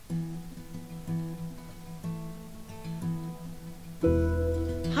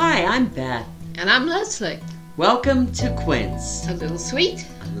I'm Beth. And I'm Leslie. Welcome to Quince. A little sweet,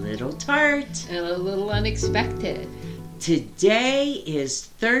 a little tart, and a little unexpected. Today is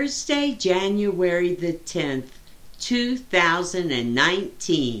Thursday, January the 10th,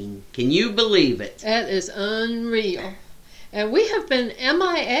 2019. Can you believe it? That is unreal. And we have been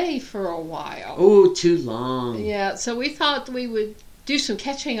MIA for a while. Oh, too long. Yeah, so we thought we would do some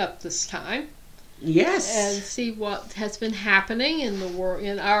catching up this time. Yes. And see what has been happening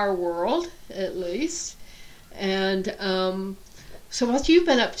in our world, at least. And so what you've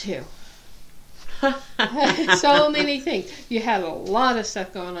been up to? So many things. You had a lot of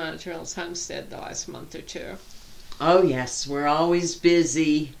stuff going on at Reynolds Homestead the last month or two. Oh, yes. We're always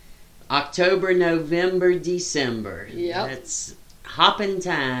busy. October, November, December. Yep. That's hopping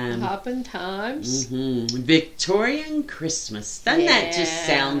time. Hopping times. Victorian Christmas. Doesn't that just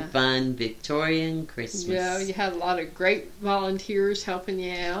sound fun? Victorian Christmas. Yeah, you had a lot of great volunteers helping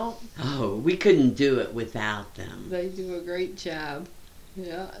you out. Oh, we couldn't do it without them. They do a great job.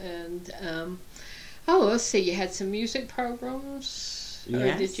 Yeah, and let's see. You had some music programs.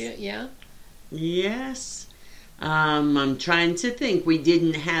 Yes. Or did you? Yeah. Yes. I'm trying to think. We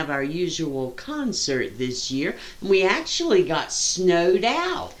didn't have our usual concert this year. We actually got snowed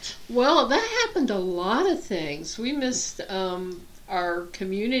out. Well, that happened a lot of things. We missed our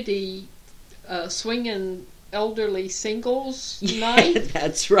community swinging elderly singles night.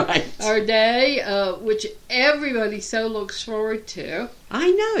 That's right. Our day, which everybody so looks forward to. I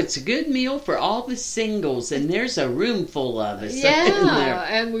know, it's a good meal for all the singles, and there's a room full of us. Yeah,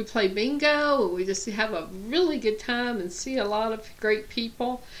 and we play bingo, and we just have a really good time and see a lot of great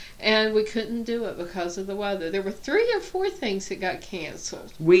people. And we couldn't do it because of the weather. There were 3 or 4 things that got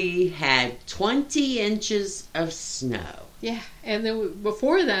canceled. We had 20 inches of snow. Yeah, and then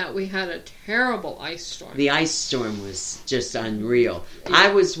before that, we had a terrible ice storm. The ice storm was just unreal. Yeah.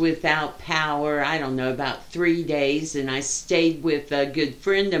 I was without power, I don't know, about 3 days, and I stayed with a good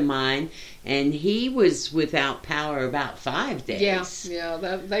friend of mine, and he was without power about 5 days. Yeah,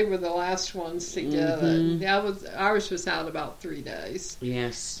 they were the last ones to get it. Ours was out about 3 days.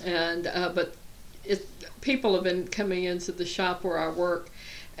 Yes. And but people have been coming into the shop where I work,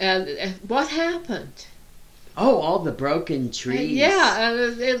 and what happened? Oh, all the broken trees. Yeah,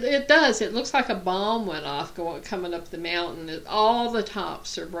 it does. It looks like a bomb went off coming up the mountain. All the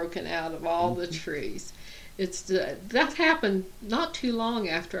tops are broken out of all the trees. That happened not too long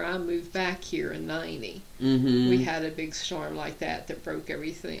after I moved back here in '90. We had a big storm like that broke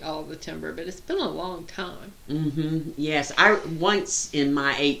everything, all the timber. But it's been a long time. Yes, once in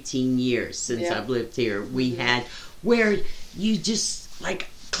my 18 years since I've lived here, we had where you just like.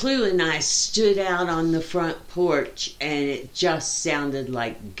 Clue and I stood out on the front porch, and it just sounded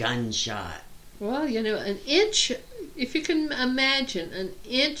like gunshot. Well, an inch, if you can imagine, an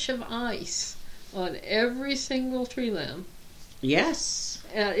inch of ice on every single tree limb. Yes.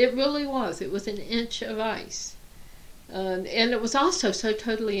 It really was. It was an inch of ice. And it was also so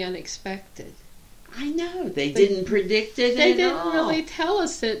totally unexpected. I know. They didn't predict it They at didn't all. really tell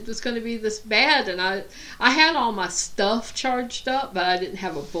us it was going to be this bad. And I had all my stuff charged up, but I didn't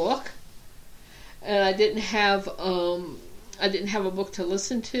have a book. And I didn't have a book to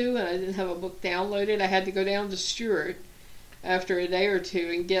listen to, and I didn't have a book downloaded. I had to go down to Stewart after a day or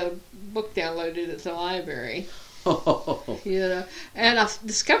two and get a book downloaded at the library. And I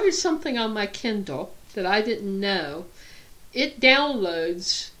discovered something on my Kindle that I didn't know. It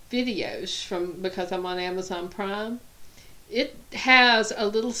downloads videos because I'm on Amazon Prime. It has a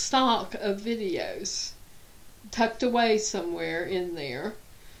little stock of videos tucked away somewhere in there.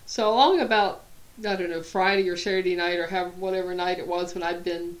 So along about, I don't know, Friday or Saturday night or whatever night it was when I'd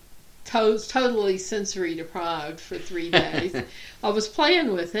been totally sensory deprived for 3 days, I was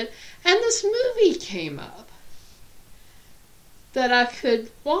playing with it, and this movie came up that I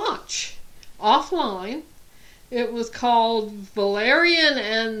could watch offline. It was called Valerian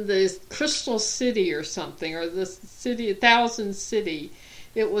and the Crystal City or something, or the City, Thousand City.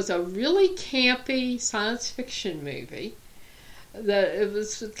 It was a really campy science fiction movie. It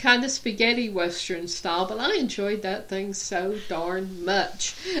was kind of spaghetti western style, but I enjoyed that thing so darn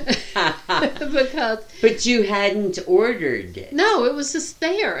much. But you hadn't ordered it. No, it was just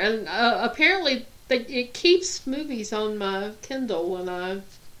there, and apparently it keeps movies on my Kindle when I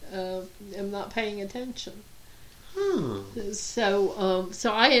am not paying attention. So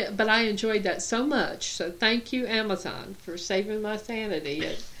I enjoyed that so much. So thank you, Amazon, for saving my sanity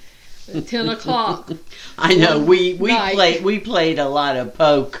at 10 o'clock. I know we played a lot of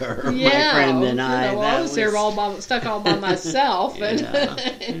poker. My friend and I. I was there stuck all by myself,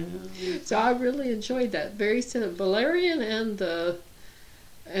 and so I really enjoyed that. Very simple. Valerian and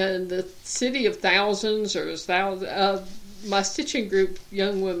and the city of thousands, or thousands. My stitching group,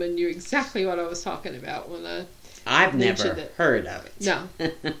 young women, knew exactly what I was talking about when I've never heard of it. No.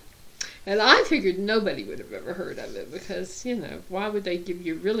 And I figured nobody would have ever heard of it because, why would they give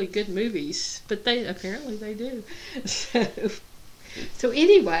you really good movies? But apparently they do. So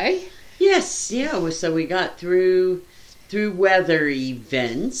anyway. Yes, yeah. So we got through weather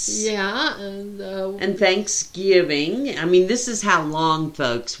events. Yeah, and Thanksgiving. I mean, this is how long,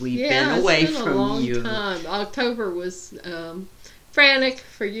 folks, we've been away from you. Yeah, it's been a long time. October was frantic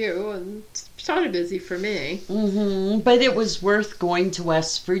for you and sort of busy for me. Mm-hmm. But it was worth going to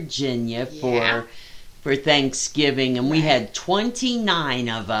West Virginia for Thanksgiving, and we had 29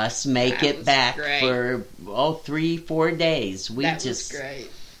 of us make it back for 3-4 days. That was great.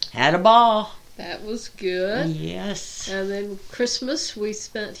 Had a ball. That was good. Yes. And then Christmas we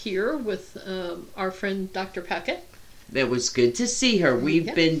spent here with our friend Dr. Puckett. It was good to see her.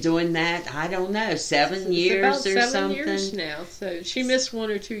 We've been doing that, I don't know, 7 years or something. About 7 years now. So she missed 1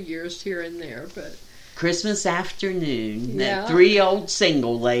 or 2 years here and there, but Christmas afternoon, that 3 old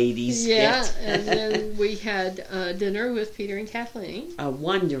single ladies. Yeah, and then we had dinner with Peter and Kathleen. A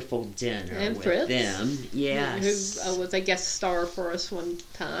wonderful dinner and with Fritz, them. Yes. Who was a guest star for us one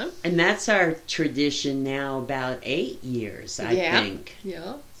time. And that's our tradition now, about 8 years, I think.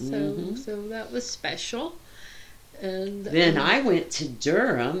 Yeah, so that was special. And then I went to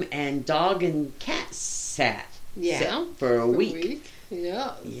Durham, and dog and cat sat for a week.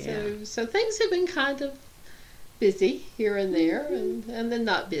 Yeah. So things have been kind of busy here and there, and then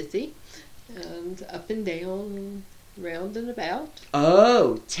not busy, and up and down, and round and about.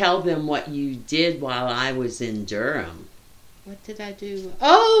 Oh, tell them what you did while I was in Durham. What did I do?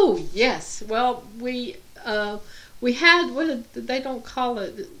 Oh, yes. Well, we had they don't call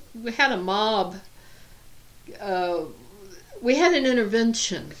it. We had a mob. We had an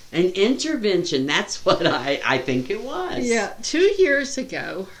intervention. An intervention, that's what I think it was. Yeah, 2 years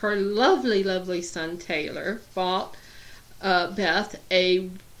ago, her lovely, lovely son Taylor bought Beth a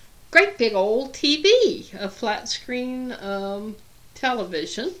great big old TV, a flat screen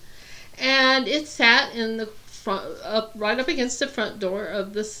television, and it sat in the front, right up against the front door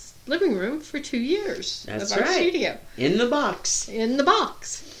of this living room for 2 years. That's of our studio. In the box. In the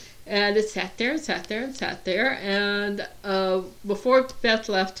box. And it sat there and sat there and sat there. And before Beth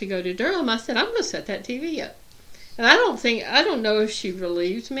left to go to Durham, I said, I'm going to set that TV up. And I don't know if she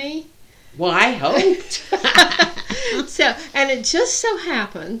believed me. Well, I hoped. And it just so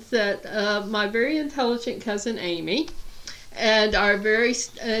happened that my very intelligent cousin Amy and our very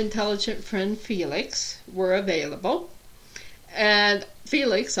intelligent friend Felix were available. And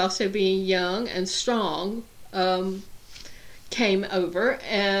Felix, also being young and strong, came over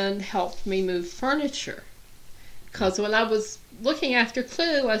and helped me move furniture. Because when I was looking after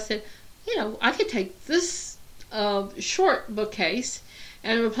Clue, I said, I could take this short bookcase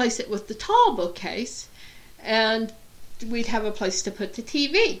and replace it with the tall bookcase, and we'd have a place to put the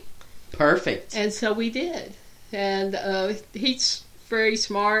TV. Perfect. And so we did. And he's very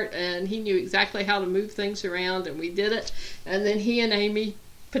smart, and he knew exactly how to move things around, and we did it. And then he and Amy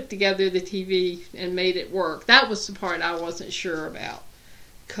put together the TV and made it work. That was the part I wasn't sure about,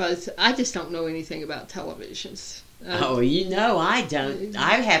 because I just don't know anything about televisions. I don't.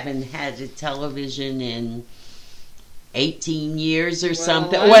 I haven't had a television in 18 years or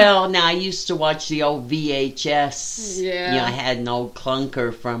something. Well, now I used to watch the old VHS. Yeah. I had an old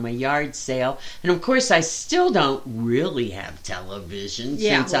clunker from a yard sale. And of course, I still don't really have television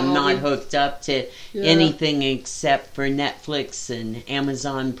since I'm not hooked up to anything except for Netflix and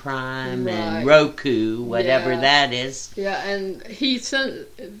Amazon Prime and Roku, whatever that is. Yeah, and he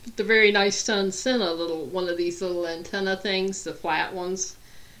sent, the very nice son sent one of these little antenna things, the flat ones,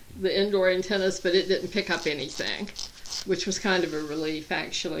 the indoor antennas, but it didn't pick up anything, which was kind of a relief,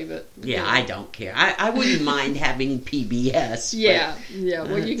 actually. But I don't care. I wouldn't mind having PBS.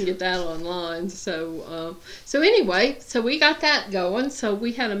 Well, you can get that online. So anyway, so we got that going. So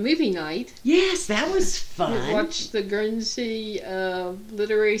we had a movie night. Yes, that was fun. We watched the Guernsey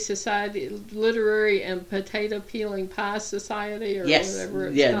Literary and Potato Peeling Pie Society, or whatever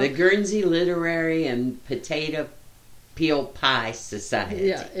it's called. The Guernsey Literary and Potato Peel Pie Society.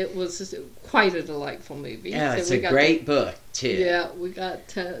 Yeah, it was quite a delightful movie. Yeah, it's a great book, too. Yeah, we got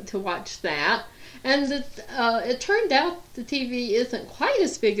to watch that. And it turned out the TV isn't quite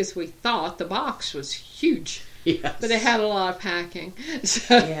as big as we thought. The box was huge. Yes. But it had a lot of packing.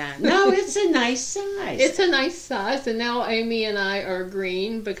 So, no, it's a nice size. It's a nice size, and now Amy and I are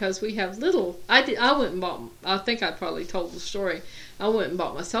green because we have little. I went and bought. I think I probably told the story. I went and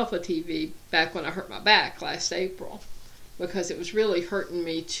bought myself a TV back when I hurt my back last April, because it was really hurting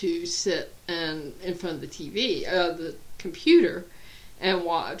me to sit in front of the TV, the computer, and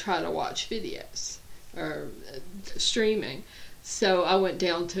try to watch videos or streaming. So I went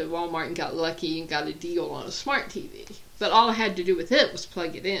down to Walmart and got lucky and got a deal on a smart TV. But all I had to do with it was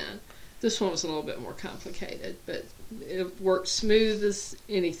plug it in. This one was a little bit more complicated, but it worked smooth as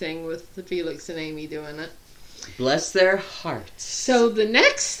anything with Felix and Amy doing it. Bless their hearts. So the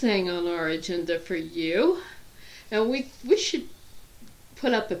next thing on our agenda for you, and we should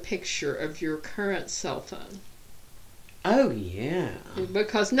put up a picture of your current cell phone. Oh, yeah.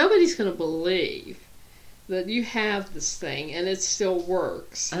 Because nobody's going to believe that you have this thing and it still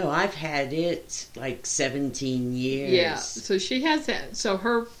works. Oh, I've had it like 17 years. Yeah, so she has that. So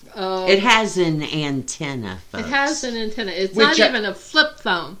her... it has an antenna, folks. It has an antenna. It's not even a flip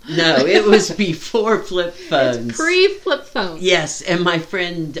phone. No, it was before flip phones. It's pre-flip phone. Yes, and my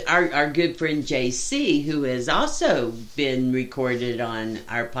friend, our good friend JC, who has also been recorded on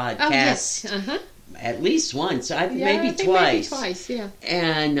our podcast. Oh, yes. Uh-huh. At least once. Maybe I think twice. Maybe twice, yeah.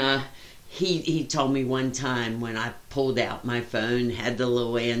 And he told me one time when I pulled out my phone, had the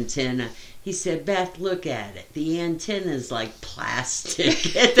little antenna, he said, Beth, look at it. The antenna's like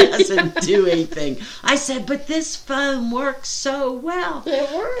plastic. It doesn't do anything. I said, but this phone works so well.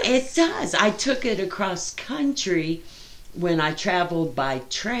 It works. It does. I took it across country when I traveled by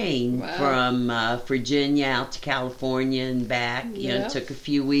train from Virginia out to California and back. You know, it took a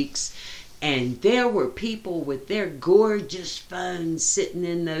few weeks. And there were people with their gorgeous phones sitting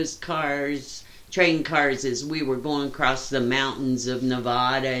in those cars, train cars, as we were going across the mountains of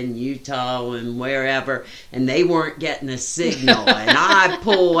Nevada and Utah and wherever, and they weren't getting a signal. And I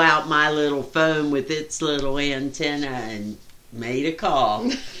pull out my little phone with its little antenna and made a call.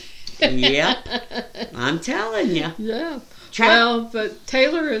 Yep, I'm telling you. Yeah. Well, but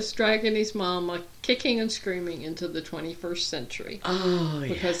Taylor is dragging his mom like kicking and screaming into the 21st century. Oh,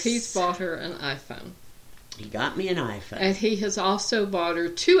 because he's bought her an iPhone. He got me an iPhone. And he has also bought her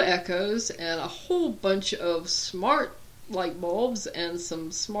 2 Echoes and a whole bunch of smart light bulbs and some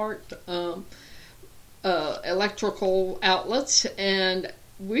smart electrical outlets. And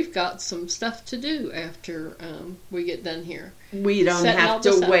we've got some stuff to do after we get done here. We don't have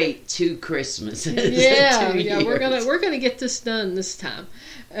to wait 2 Christmases. Yeah, 2 yeah, years. we're gonna get this done this time.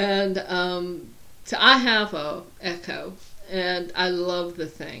 And so I have a Echo, and I love the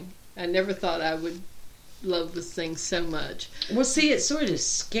thing. I never thought I would love this thing so much. Well, see, it sort of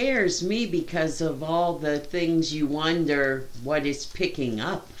scares me because of all the things you wonder what it's picking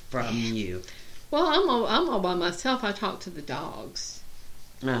up from you. Well, I'm all by myself. I talk to the dogs.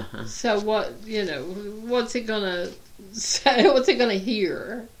 Uh-huh. So what's it gonna say? What's it gonna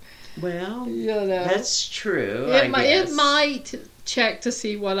hear? Well, that's true. It might check to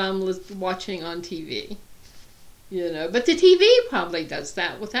see what I'm watching on TV. But the TV probably does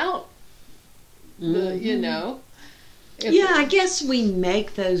that without the. Yeah, I guess we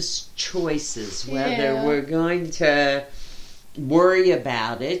make those choices whether we're going to worry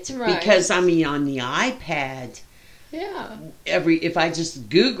about it, right. Because on the iPad. Yeah. If I just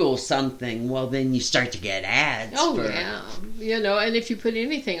Google something, well, then you start to get ads. Oh, yeah. And if you put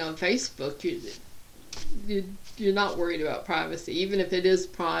anything on Facebook, you're not worried about privacy. Even if it is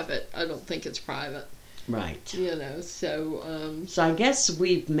private, I don't think it's private. Right. So... so I guess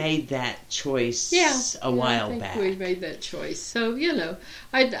we've made that choice a while back. We've made that choice. So,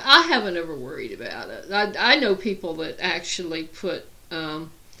 I haven't ever worried about it. I know people that actually put...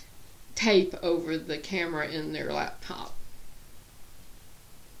 tape over the camera in their laptop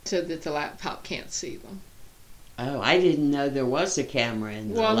so that the laptop can't see them. Oh, I didn't know there was a camera in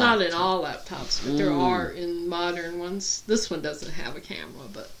the laptop. Well, not in all laptops, but there are in modern ones. This one doesn't have a camera,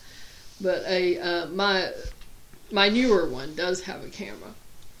 but my newer one does have a camera.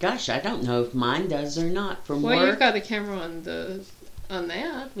 Gosh, I don't know if mine does or not from work. Well, you've got a camera on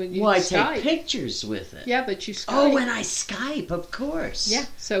that when you I Skype. take pictures with it. Yeah, but you Skype. Oh, when I Skype, of course. Yeah,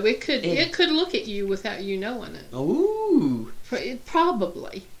 so it could look at you without you knowing it. Ooh.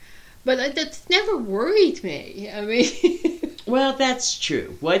 Probably. But that's never worried me. I mean... Well, that's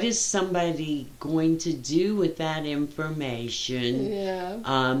true. What is somebody going to do with that information? Yeah.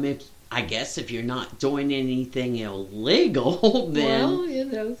 If you're not doing anything illegal, then... Well,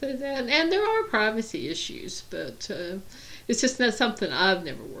 and there are privacy issues, but... it's just not something I've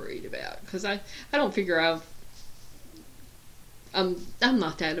never worried about because I don't figure I'm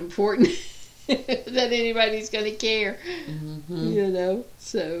not that important. that anybody's going to care. Mm-hmm.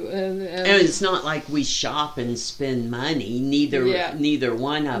 So and it's not like we shop and spend money. Neither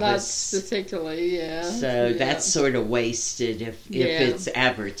one of us. Not particularly, yeah. So that's sort of wasted if it's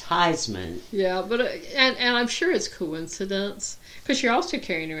advertisement. Yeah, but and I'm sure it's coincidence because you're also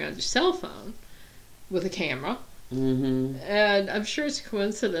carrying around your cell phone with a camera. Mm-hmm. And I'm sure it's a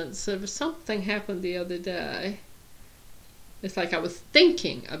coincidence. There was something happened the other day. It's like I was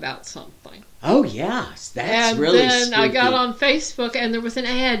thinking about something. Oh, yes. That's really spooky. And then I got on Facebook, and there was an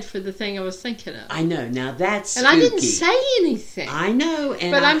ad for the thing I was thinking of. I know. Now, that's spooky. And I didn't say anything. I know.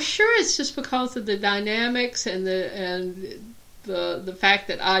 But I'm sure it's just because of the dynamics and the fact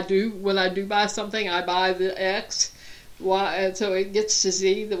that when I do buy something, I buy the X. And so it gets to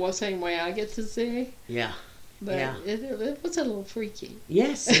Z the same way I get to Z. Yeah. But it was a little freaky.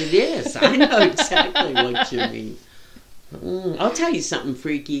 Yes, it is. I know exactly what you mean. I'll tell you something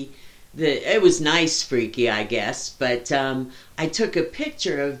freaky. It was nice freaky, I guess, but I took a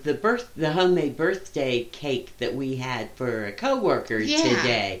picture of the homemade birthday cake that we had for a coworker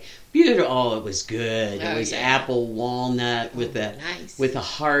today. Beautiful. Oh, it was good. It was apple walnut with a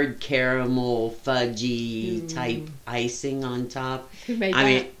hard caramel fudgy type icing on top. Who made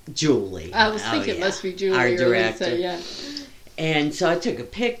that? Julie. I was thinking it must be Julie, our director. Lisa, yeah. And so I took a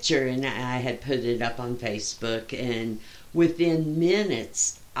picture and I had put it up on Facebook, and within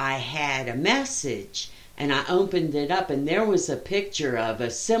minutes I had a message, and I opened it up, and there was a picture of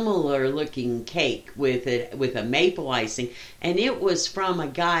a similar looking cake with a maple icing, and it was from a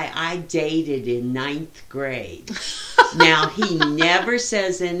guy I dated in 9th grade. Now, he never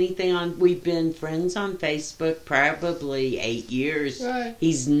says anything we've been friends on Facebook probably 8 years. Right.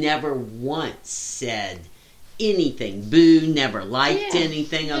 He's never once said anything. Boo, never liked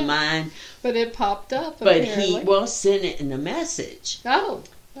anything of mine. But it popped up. But apparently. he sent it in a message. Oh,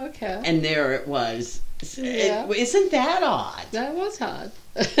 okay. And there it was. Yeah. Isn't that odd? That was odd.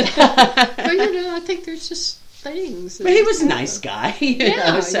 But I think there's just things. But he was a nice guy, you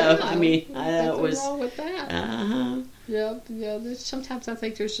know. So I was wrong with that. Yeah. Sometimes I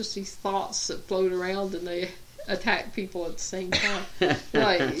think there's just these thoughts that float around and they attack people at the same time.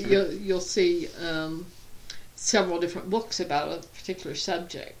 Like you'll see several different books about a particular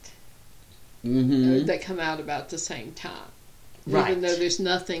subject that come out about the same time. Right. Even though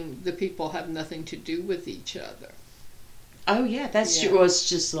the people have nothing to do with each other. Oh, yeah, that's true. Well, it's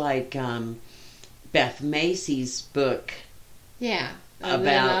just like Beth Macy's book. Yeah.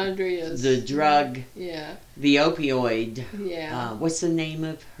 About Andrea's, the drug, the opioid. Yeah. What's the name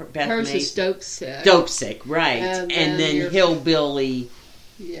of Beth Hers Macy? is Dopesick. Dopesick, right. And then Hillbilly.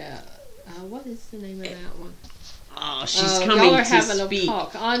 Yeah. What is the name of that one? Oh, she's coming y'all are to having speak. A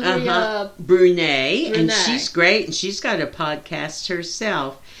talk. Andrea Brunei, and she's great, and she's got a podcast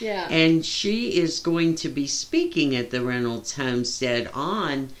herself. Yeah. And she is going to be speaking at the Reynolds Homestead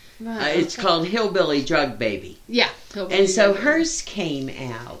on, it's called Hillbilly Drug Baby. Yeah. And so hers came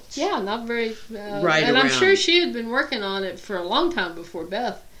out. Yeah, not very... right and around. I'm sure she had been working on it for a long time before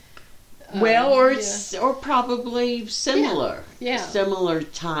Beth. Well, or probably similar. Yeah. Similar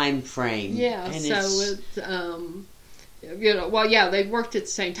time frame. Yeah, and so they worked at the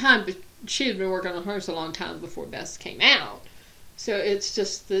same time, but she had been working on hers a long time before Beth came out. So it's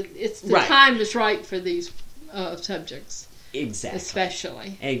just the time is right for these subjects. Exactly.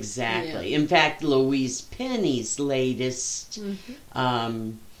 Especially. Exactly. Yeah. In fact, Louise Penny's latest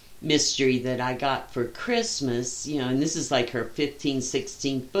mystery that I got for Christmas, and this is like her 15th,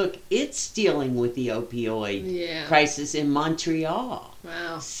 16th book, it's dealing with the opioid crisis in Montreal.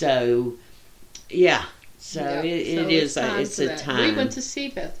 Wow. So, yeah. So it's a time. We went to see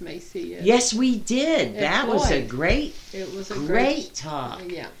Beth Macy. Yes, we did. That was a great talk.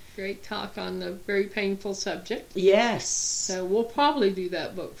 Yeah, great talk on a very painful subject. Yes. So we'll probably do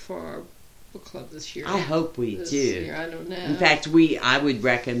that book for our book club this year. I hope we do. Year, I don't know. In fact, I would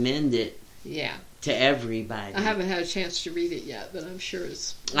recommend it. Yeah. To everybody. I haven't had a chance to read it yet, but I'm sure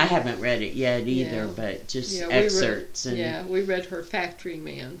it's... I haven't read it yet either, but just excerpts. We read her Factory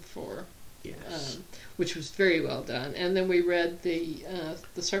Man which was very well done. And then we read the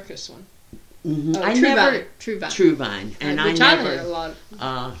circus one. Mm-hmm. Truvine. And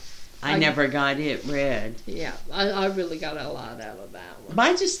I never got it read. Yeah, I really got a lot out of that one. But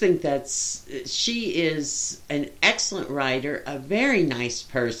I just think she is an excellent writer, a very nice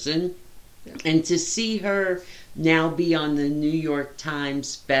person, and to see her now be on the New York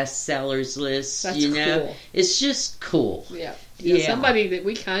Times bestsellers list, cool. It's just cool. Yeah, somebody that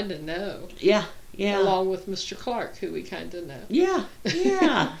we kind of know. Yeah. Along with Mr. Clark, who we kind of know. Yeah.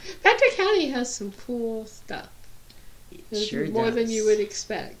 Patrick County has some cool stuff. It sure more does. than you would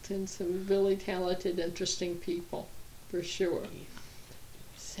expect, and some really talented, interesting people, for sure.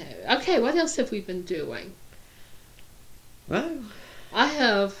 So, okay, what else have we been doing? Well, I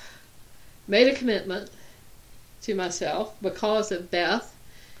have made a commitment to myself because of Beth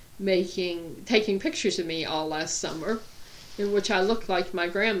taking pictures of me all last summer, in which I looked like my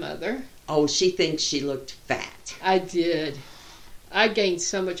grandmother. oh, she thinks she looked fat. I did. I gained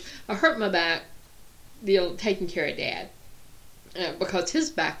so much. I hurt my back taking care of Dad because his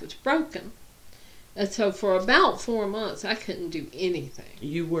back was broken. And so for about 4 months, I couldn't do anything.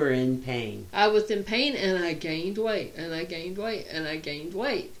 You were in pain. I was in pain, and I gained weight, and I gained weight, and I gained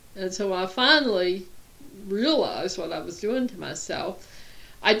weight. And so I finally realized what I was doing to myself.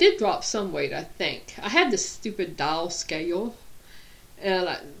 I did drop some weight, I think. I had this stupid dial scale,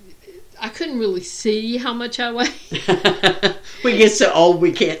 and I couldn't really see how much I weighed. We get so old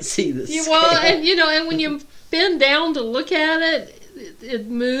we can't see the scale. Well, and when you bend down to look at it, it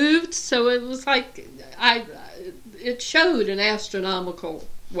moved, so it was like it showed an astronomical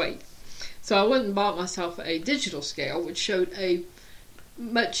weight. So I went and bought myself a digital scale, which showed a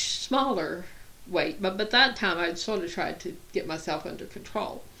much smaller weight. But by that time, I'd sort of tried to get myself under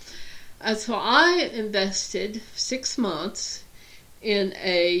control. And so I invested 6 months in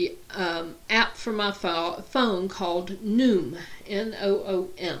a app for my phone called Noom,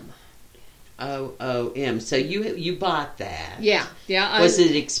 Noom. OOM. So you bought that? Yeah. Was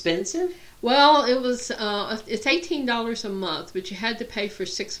it expensive? Well, it was. It's $18 a month, but you had to pay for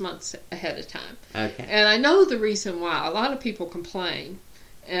 6 months ahead of time. Okay. And I know the reason why. A lot of people complain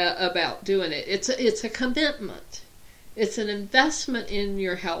about doing it. It's a commitment. It's an investment in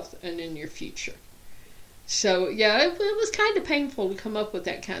your health and in your future. So yeah, it was kind of painful to come up with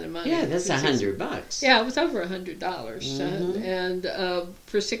that kind of money. Yeah, that's $100. Yeah, it was over $100, and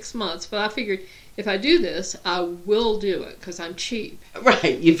for 6 months. But I figured if I do this, I will do it because I'm cheap. Right.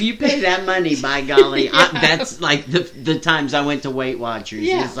 If you pay that money, by golly, that's like the times I went to Weight Watchers.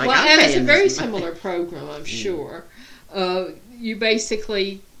 Yeah, it's like, and it's a very similar program, I'm sure. You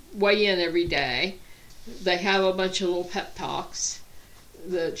basically weigh in every day. They have a bunch of little pep talks.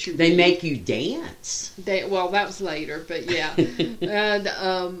 They make you dance. That was later, but yeah. And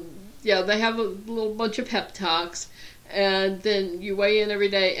they have a little bunch of pep talks, and then you weigh in every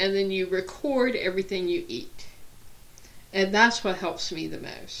day, and then you record everything you eat. And that's what helps me the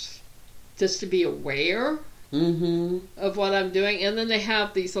most. Just to be aware of what I'm doing. And then they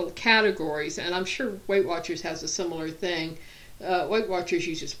have these little categories, and I'm sure Weight Watchers has a similar thing. Weight Watchers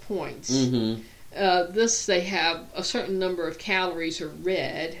uses points. They have a certain number of calories are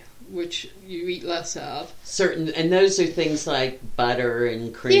red, which you eat less of. And those are things like butter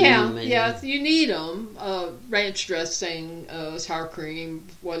and cream. Yeah, you need them. Ranch dressing, sour cream,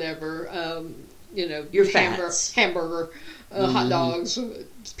 whatever. Your fats. Hamburger, hot dogs,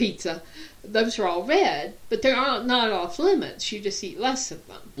 pizza. Those are all red, but they're not off limits. You just eat less of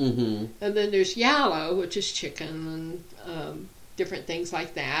them. And then there's yellow, which is chicken and different things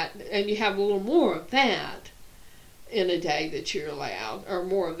like that, and you have a little more of that in a day that you're allowed, or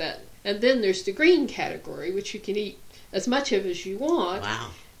more of that. And then there's the green category, which you can eat as much of as you want,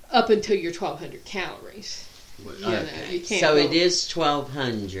 up until your 1,200 calories. You can't so it is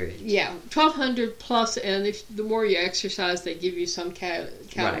 1,200. Yeah, 1,200 plus, and the more you exercise, they give you some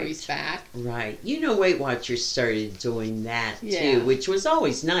calories back. Right. Weight Watchers started doing that too, which was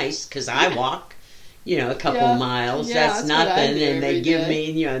always nice because I walk. A couple miles, that's nothing, and they give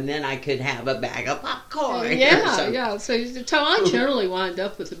me, and then I could have a bag of popcorn. So I generally wind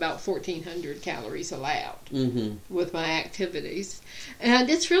up with about 1,400 calories allowed with my activities.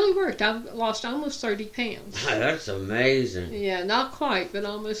 And it's really worked. I've lost almost 30 pounds. That's amazing. Yeah, not quite, but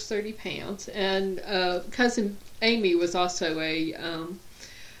almost 30 pounds. And cousin Amy was also an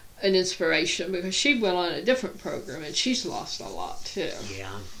inspiration because she went on a different program and she's lost a lot too. Yeah.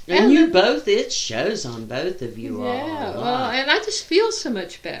 And you both, it shows on both of you all. Yeah, well, and I just feel so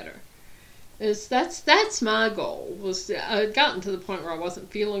much better. That's my goal. I'd gotten to the point where I wasn't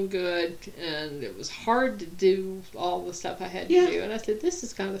feeling good and it was hard to do all the stuff I had to do. And I said, this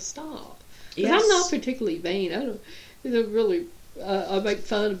has got to stop. Because I'm not particularly vain. I make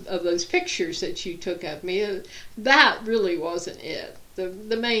fun of those pictures that you took of me. That really wasn't it.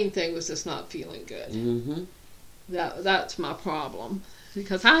 The main thing was just not feeling good. That's my problem.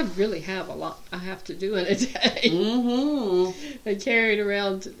 Because I really have a lot I have to do in a day. And carrying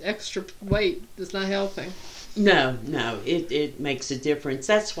around extra weight is not helping. No, it makes a difference.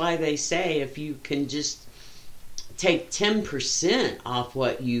 That's why they say if you can just take 10% off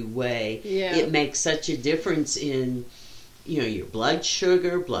what you weigh, it makes such a difference in your blood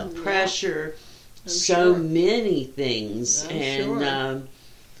sugar, blood pressure, so many things. Sure.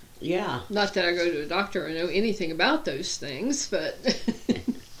 Yeah. Not that I go to a doctor or know anything about those things, but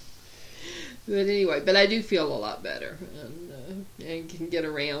but anyway, but I do feel a lot better and can get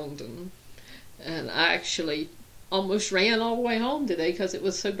around, and I actually almost ran all the way home today because it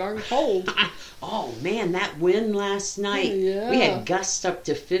was so darn cold. Oh man, that wind last night. Yeah. We had gusts up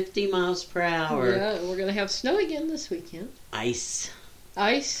to 50 miles per hour. Yeah, and we're going to have snow again this weekend. Ice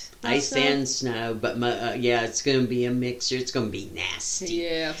Ice and snow, but yeah, it's going to be a mixture. It's going to be nasty.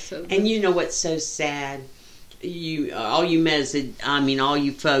 Yeah. So and you know what's so sad? All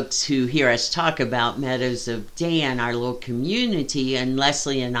you folks who hear us talk about Meadows of Dan, our little community, and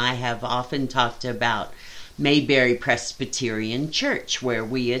Leslie and I have often talked about Mayberry Presbyterian Church, where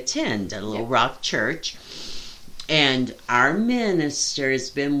we attend, a Little Rock church. And our minister has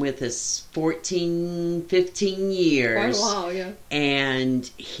been with us 14, 15 years. Quite a while, yeah. And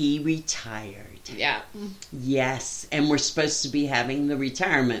he retired. Yeah. Yes, and we're supposed to be having the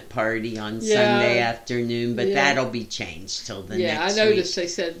retirement party on Sunday afternoon, but that'll be changed till the next week. Yeah, I noticed they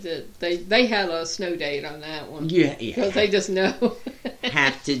said that they had a snow date on that one. Yeah. Because they just know.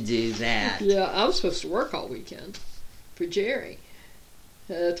 Have to do that. Yeah, I was supposed to work all weekend for Jerry.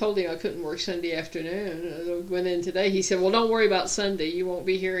 I told him I couldn't work Sunday afternoon. I went in today. He said, well, don't worry about Sunday. You won't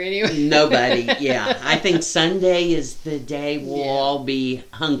be here anyway. Nobody, yeah. I think Sunday is the day we'll all be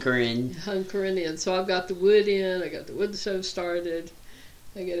hunkering in. So I've got the wood in. I got the wood stove started.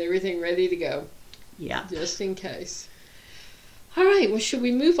 I got everything ready to go. Yeah. Just in case. All right, well, should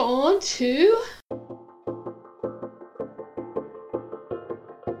we move on to...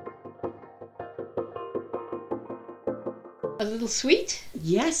 a little sweet?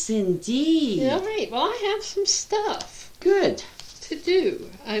 Yes, indeed. All right. Well, I have some stuff. Good. To do.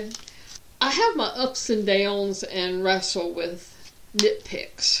 I have my ups and downs and wrestle with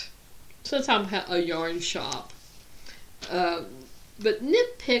nitpicks. Since I'm a yarn shop. But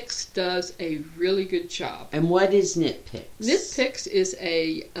Knitpicks does a really good job. And what is Knitpicks? Knitpicks is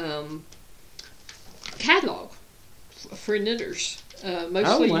a catalog for knitters.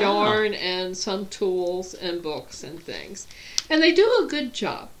 Mostly yarn and some tools and books and things. And they do a good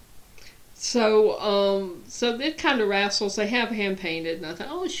job. So it kind of wrestles. They have hand painted, and I thought,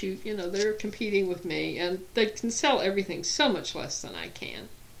 oh shoot, they're competing with me, and they can sell everything so much less than I can.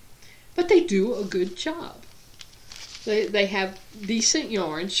 But they do a good job. They have decent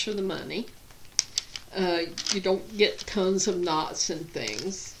yarns for the money. You don't get tons of knots and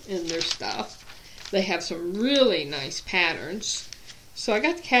things in their stuff. They have some really nice patterns. So I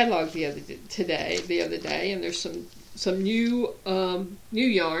got the catalog the other day, and there's some new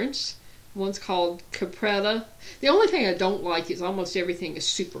yarns. One's called Capretta. The only thing I don't like is almost everything is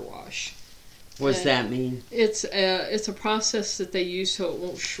superwash. What does that mean? It's a process that they use so it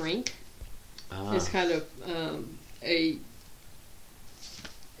won't shrink. It's kind of it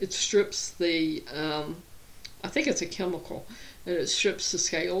strips the I think it's a chemical, and it strips the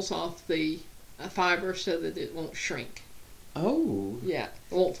scales off the fiber so that it won't shrink. Oh. Yeah,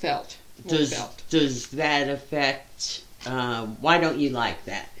 it won't felt. Does that affect? Why don't you like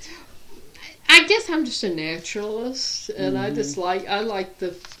that? I guess I'm just a naturalist, and I like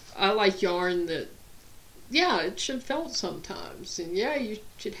yarn that. Yeah, it should felt sometimes, and you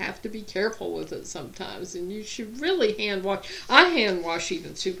should have to be careful with it sometimes, and you should really hand wash. I hand wash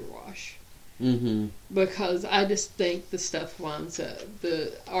even superwash. Mm-hmm. Because I just think the stuff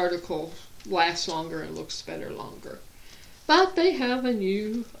the article lasts longer and looks better longer. But they have a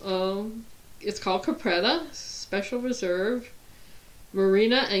new, it's called Capretta, Special Reserve,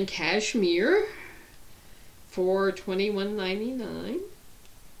 Merino and Cashmere for $21.99,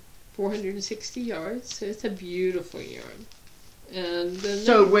 460 yards. So it's a beautiful yarn. And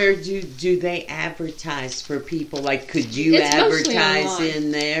so where do they advertise for people? Like, could you advertise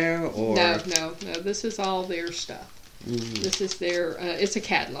in there? Or? No. This is all their stuff. Mm-hmm. This is their, it's a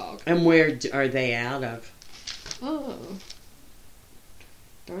catalog. And where are they out of? Oh,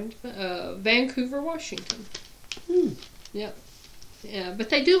 Vancouver, Washington. Yep. Yeah, but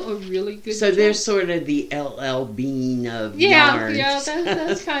they do a really good job. So they're sort of the LL Bean of yarns. Yeah,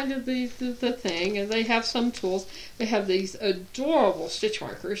 that's kind of the thing. And they have some tools. They have these adorable stitch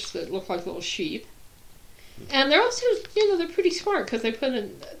markers that look like little sheep. And they're also, they're pretty smart because they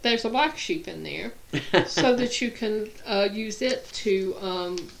there's a black sheep in there so that you can use it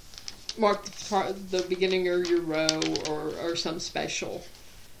to mark the beginning of your row or some special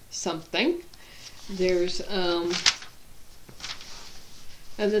something. There's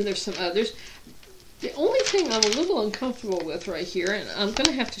and then there's some others. The only thing I'm a little uncomfortable with right here, and I'm going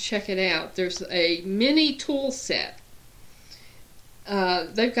to have to check it out, there's a mini tool set.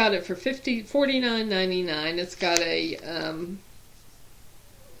 They've got it for $49.99. It's got a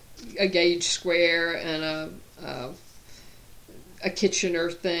gauge square and a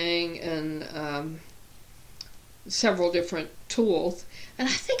Kitchener thing and several different tools. And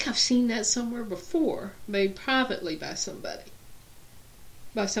I think I've seen that somewhere before, made privately by somebody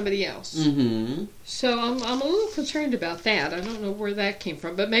else. Mm-hmm. So I'm a little concerned about that. I don't know where that came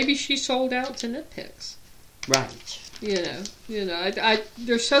from, but maybe she sold out to Knit Picks. Right.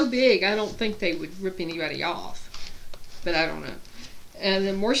 They're so big, I don't think they would rip anybody off. But I don't know. And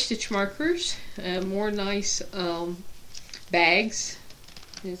then more stitch markers, and more nice bags.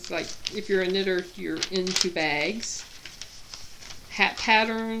 It's like, if you're a knitter, you're into bags. Hat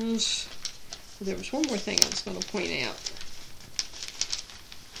patterns. There was one more thing I was going to point out.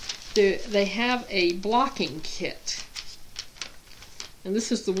 They have a blocking kit. And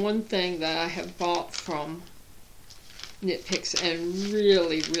this is the one thing that I have bought from Knit Picks and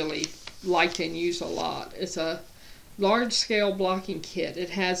really, really liked and use a lot. It's a large scale blocking kit. It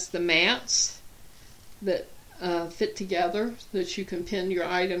has the mats that fit together that you can pin your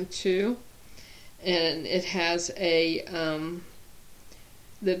item to, and it has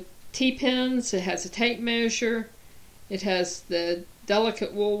the T-pins. It has a tape measure. It has the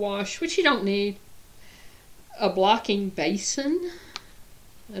delicate wool wash, which you don't need. A blocking basin.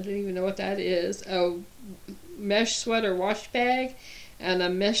 I don't even know what that is. A mesh sweater wash bag, and a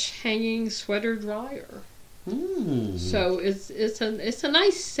mesh hanging sweater dryer. So it's a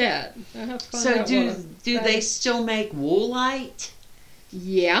nice set. So do they still make Woolite?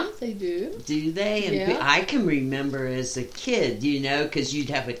 Yeah, they do. Do they? And yeah. I can remember as a kid, because you'd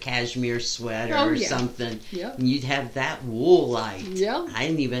have a cashmere sweater or something, and you'd have that Woolite. Yeah. I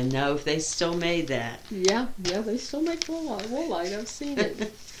didn't even know if they still made that. Yeah, they still make Woolite. I've seen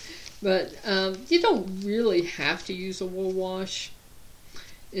it. But you don't really have to use a wool wash.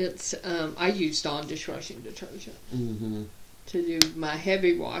 It's I use Dawn dishwashing detergent to do my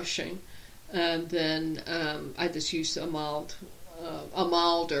heavy washing, and then I just use a milder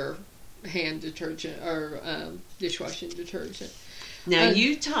hand detergent or dishwashing detergent. Now,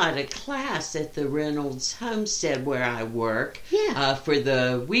 you taught a class at the Reynolds Homestead where I work for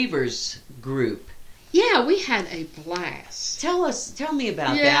the Weavers group. Yeah, we had a blast. Tell me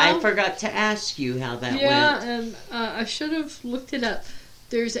about that. I forgot to ask you how that went. Yeah, and I should have looked it up.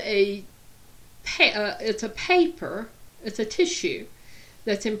 There's it's a paper, it's a tissue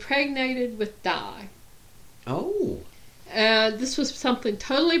that's impregnated with dye. Oh. This was something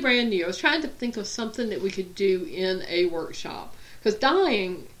totally brand new. I was trying to think of something that we could do in a workshop. Because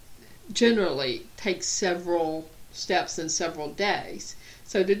dyeing generally takes several steps and several days.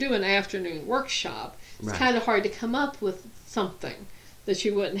 So to do an afternoon workshop, it's kind of hard to come up with something that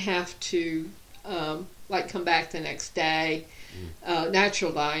you wouldn't have to come back the next day.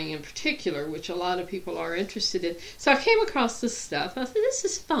 Natural dyeing in particular, which a lot of people are interested in. So I came across this stuff. I said, this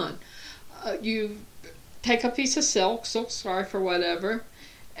is fun. You take a piece of silk scarf or whatever,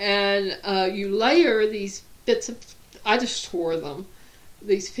 and you layer these bits of, I just tore them,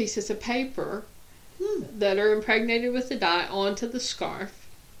 these pieces of paper that are impregnated with the dye onto the scarf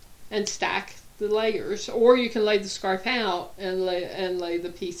and stack the layers, or you can lay the scarf out and lay the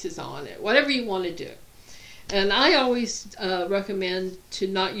pieces on it, whatever you want to do. And I always recommend to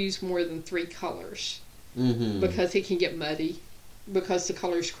not use more than 3 colors because it can get muddy because the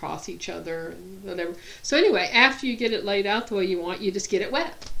colors cross each other and whatever. So anyway, after you get it laid out the way you want, you just get it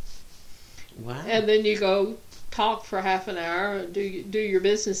wet. Wow. And then you go talk for half an hour and do your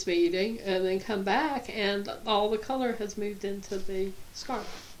business meeting, and then come back and all the color has moved into the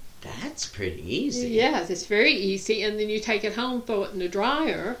scarf. That's pretty easy. Yes, it's very easy. And then you take it home, throw it in the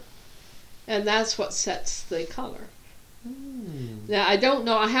dryer, and that's what sets the color. Now, I don't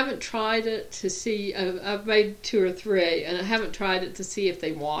know. I haven't tried it to see. I've made 2 or 3, and I haven't tried it to see if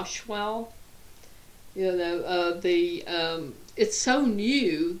they wash well. It's so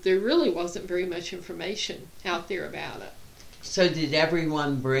new, there really wasn't very much information out there about it. So did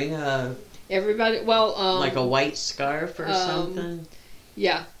everyone bring everybody? Well, like a white scarf or something?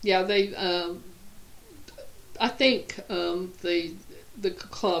 Yeah. They, I think the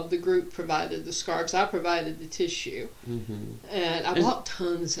club, the group provided the scarves. I provided the tissue, and I bought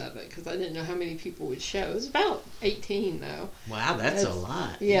tons of it because I didn't know how many people would show. It was about 18 though. Wow, that's a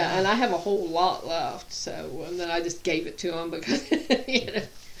lot. Yeah, and I have a whole lot left. So, and then I just gave it to them because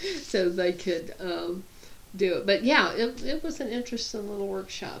so they could do it. But yeah, it was an interesting little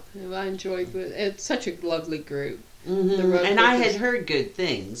workshop. I enjoyed it. It's such a lovely group. Mm-hmm. road And I cookers. had heard good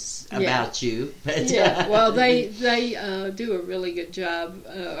things about you. But, Yeah, well, they do a really good job,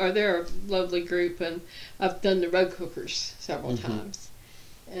 or they're a lovely group, and I've done the road cookers several times,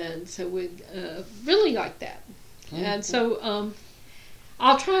 and so we really like that. And so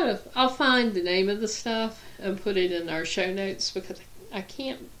I'll find the name of the stuff and put it in our show notes, because I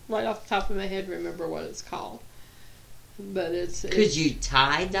can't right off the top of my head remember what it's called. But could you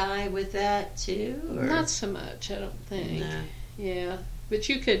tie dye with that too? Or? Not so much, I don't think. No. Yeah, but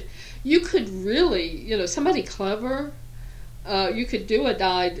you could really, somebody clever, you could do a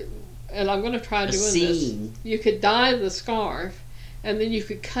dyed, and I'm going to try doing scene. this. You could dye the scarf, and then you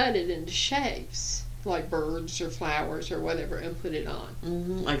could cut it into shapes, like birds or flowers or whatever, and put it on.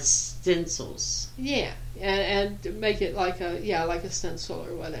 Mm-hmm. Like stencils. Yeah, and make it like a stencil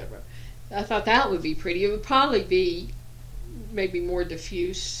or whatever. I thought that would be pretty. It would probably be maybe more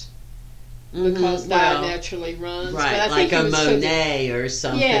diffuse, because dye naturally runs. Right, but I like think a Monet or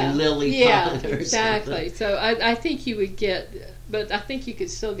something, Lily Pond or exactly. something. So I think you would get, but I think you could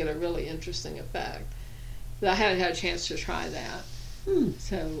still get a really interesting effect. I haven't had a chance to try that.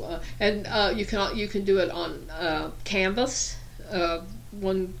 So and you can do it on canvas.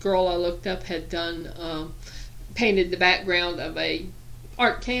 One girl I looked up had done painted the background of a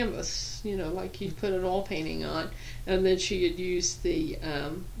art canvas, like you put an oil painting on, and then she had used the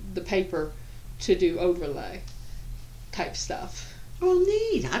paper to do overlay type stuff. Oh,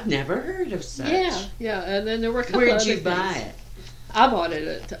 neat! I've never heard of such. Yeah, and then there were a couple Where'd other you things. buy it? I bought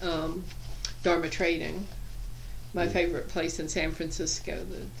it at Dharma Trading, my favorite place in San Francisco.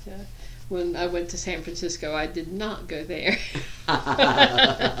 That when I went to San Francisco, I did not go there.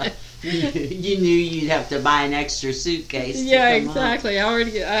 You knew you'd have to buy an extra suitcase. Yeah, exactly.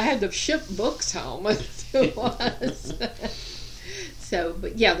 I had to ship books home. It was. So,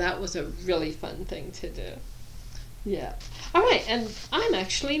 but yeah, that was a really fun thing to do. Yeah. All right, and I'm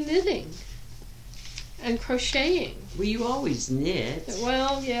actually knitting and crocheting. Well, you always knit.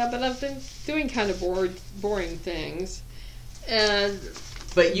 Well, yeah, but I've been doing kind of boring things, and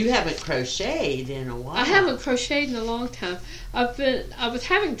but you haven't crocheted in a while. I haven't crocheted in a long time. I was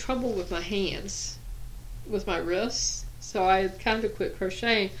having trouble with my hands, with my wrists, so I kind of quit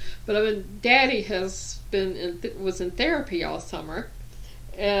crocheting. But Daddy was in therapy all summer,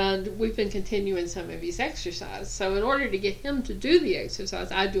 and we've been continuing some of his exercise. So in order to get him to do the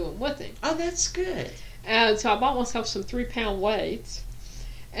exercise, I do them with him. Oh, that's good. And so I bought myself some 3-pound weights,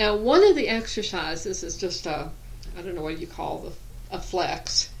 and one of the exercises is just I don't know what you call a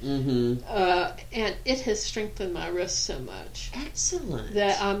flex. Mm-hmm. And it has strengthened my wrists so much. Excellent.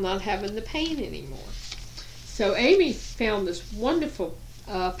 That I'm not having the pain anymore. So Amy found this wonderful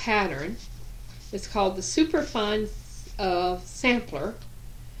pattern. It's called the Superfine Sampler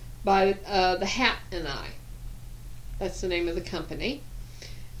by The Hat and I. That's the name of the company.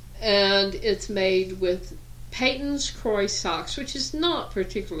 And it's made with Peyton's Croy socks, which is not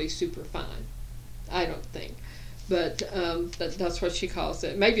particularly super fine, I don't think. But that's what she calls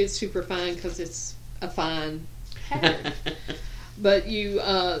it. Maybe it's super fine because it's a fine pattern. But you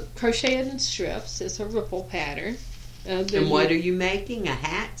crochet it in strips. It's a ripple pattern. And what are you making? A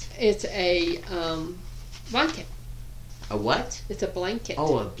hat? It's a blanket. A what? It's a blanket.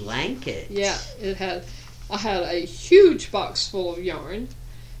 Oh, a blanket. Yeah, I had a huge box full of yarn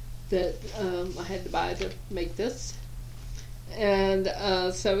that I had to buy to make this. And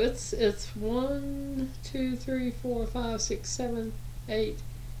so it's 1, 2, 3, 4, 5, 6, 7, 8,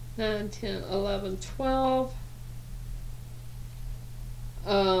 9, 10, 11, 12,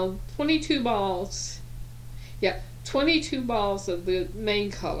 22 balls. Yeah, 22 balls of the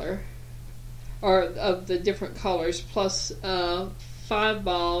main color, or of the different colors, plus 5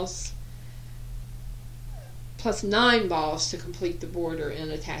 balls, plus 9 balls to complete the border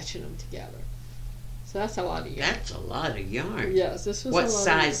and attaching them together. So that's a lot of yarn. That's a lot of yarn. Yes, this was what a lot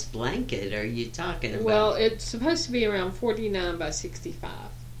size blanket are you talking about? Well, it's supposed to be around 49 by 65.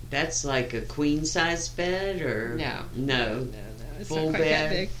 That's like a queen size bed, or no, it's full not quite bed.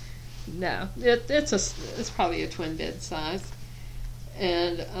 that big. No, it's probably a twin bed size.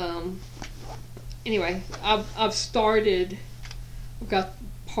 And anyway, I've got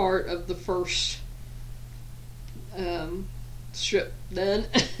part of the first strip done.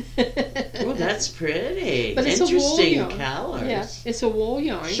 Well, that's pretty. But it's interesting a wool yarn. colors. Yeah, it's a wool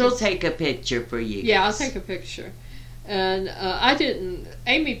yarn. She'll take a picture for you. Yeah, I'll guys. take a picture. And I didn't.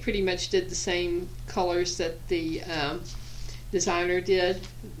 Amy pretty much did the same colors that the designer did.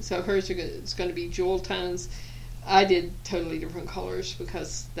 So hers is going to be jewel tones. I did totally different colors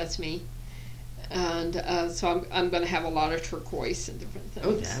because that's me. And so I'm going to have a lot of turquoise and different things.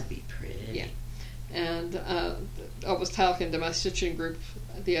 Oh, that'd be pretty. Yeah. And I was talking to my stitching group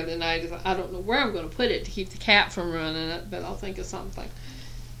the other night. I don't know where I'm going to put it to keep the cat from running it, but I'll think of something.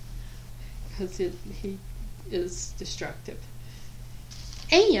 Because he is destructive.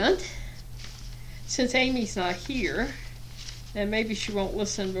 And since Amy's not here, and maybe she won't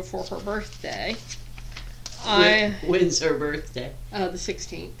listen before her birthday, When's her birthday? The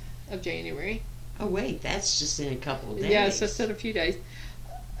 16th of January. Oh, wait, that's just in a couple of days. Yeah, it's just in a few days.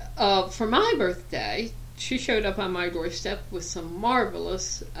 For my birthday, she showed up on my doorstep with some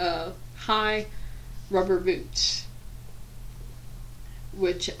marvelous high rubber boots,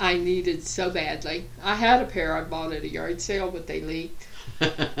 which I needed so badly. I had a pair I bought at a yard sale, but they leaked.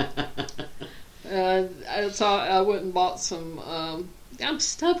 So I went and bought some. I'm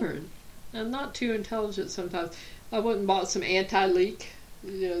stubborn. I'm not too intelligent sometimes. I went and bought some anti-leak,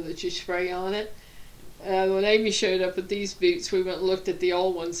 that you spray on it. When Amy showed up with these boots, we went and looked at the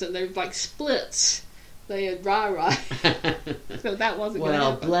old ones, and they were like splits. They had dry. So that wasn't going to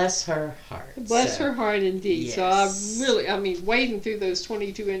happen. Well, bless her heart. Bless her heart indeed. Yes. So wading through those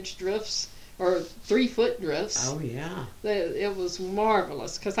 22-inch drifts, or 3-foot drifts. Oh, yeah. It was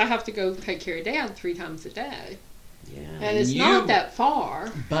marvelous, because I have to go take care of Dad 3 times a day. Yeah. And it's not that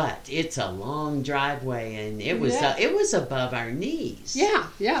far. But it's a long driveway, and it was above our knees. Yeah,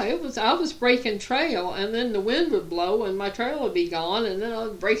 it was. I was breaking trail, and then the wind would blow, and my trail would be gone, and then I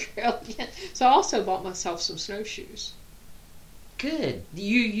would break trail again. So I also bought myself some snowshoes. Good.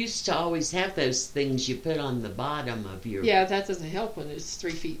 You used to always have those things you put on the bottom of your... Yeah, that doesn't help when it's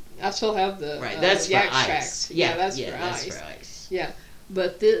 3 feet. I still have the that's yak for ice. tracks. Yeah, that's for ice. ice. Yeah,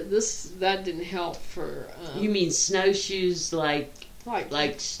 but that didn't help for... you mean snowshoes like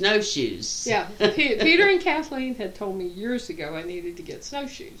snowshoes? Yeah. Peter and Kathleen had told me years ago I needed to get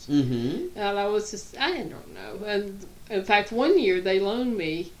snowshoes. Mm-hmm. And I don't know. And in fact, one year they loaned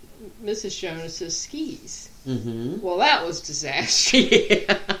me Mrs. Jonas's skis. Mm-hmm. Well, that was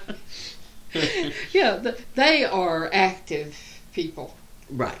disastrous. Yeah, they are active people.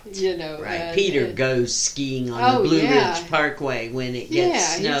 Right. Right. Peter goes skiing on the Blue Ridge Parkway when it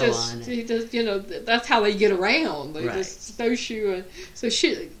gets snow on it. He just, that's how they get around. They just snowshoe. So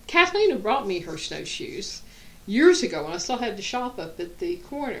Kathleen had brought me her snowshoes years ago when I still had the shop up at the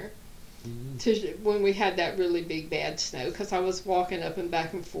corner. Mm-hmm. When we had that really big bad snow, because I was walking up and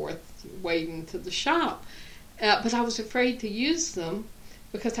back and forth wading to the shop. But I was afraid to use them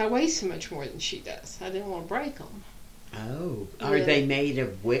because I weigh so much more than she does. I didn't want to break them. Oh, are they made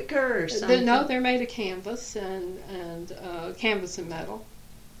of wicker or something? No, they're made of canvas and canvas and metal.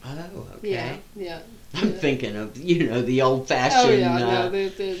 Oh, okay. Yeah. I'm thinking of the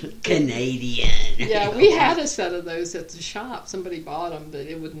old-fashioned Canadian. Yeah, we had a set of those at the shop. Somebody bought them, but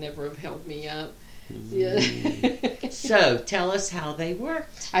it would never have held me up. Yeah. So tell us how they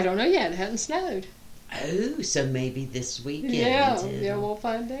worked. I don't know yet. It hadn't snowed. Oh, so maybe this weekend. Yeah, we'll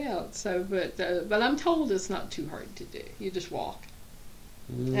find out. So, but I'm told it's not too hard to do. You just walk.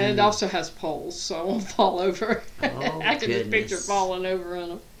 And it also has poles, so I won't fall over. Oh, I can just picture falling over on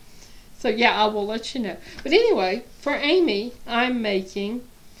them. So yeah, I will let you know. But anyway, for Amy, I'm making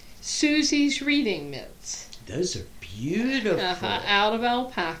Susie's reading mitts. Those are beautiful. Out of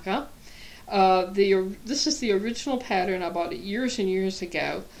alpaca. This is the original pattern. I bought it years and years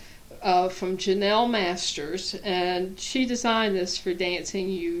ago. From Janelle Masters, and she designed this for Dancing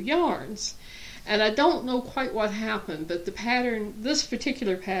You Yarns. And I don't know quite what happened, but this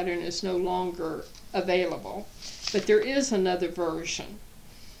particular pattern is no longer available. But there is another version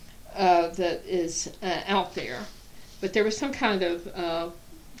that is out there. But there was some kind of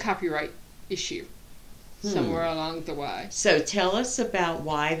copyright issue somewhere along the way. So tell us about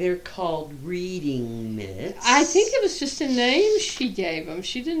why they're called reading mitts. I think it was just a name she gave them.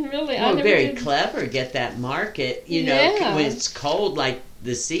 She didn't really... very clever. Get that market, when it's cold like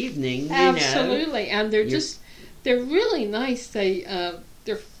this evening, Absolutely. And they're really nice. They're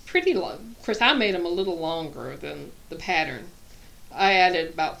pretty long. Of course, I made them a little longer than the pattern. I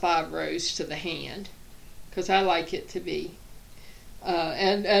added about 5 rows to the hand because I like it to be...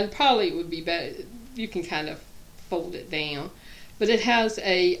 and probably it would be better... You can kind of fold it down. But it has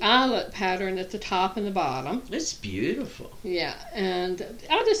a eyelet pattern at the top and the bottom. It's beautiful. Yeah, and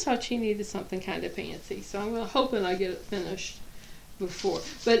I just thought she needed something kind of fancy. So I'm hoping I get it finished before.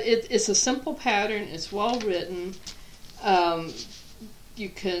 But it's a simple pattern. It's well written. The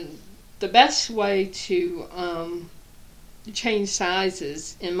best way to change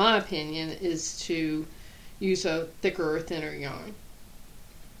sizes, in my opinion, is to use a thicker or thinner yarn.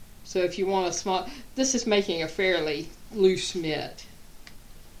 So if you want a small... This is making a fairly loose mitt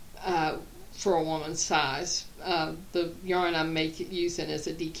for a woman's size. The yarn I'm using is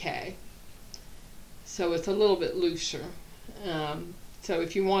a DK. so it's a little bit looser. So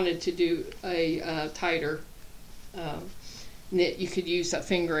if you wanted to do a tighter knit, you could use a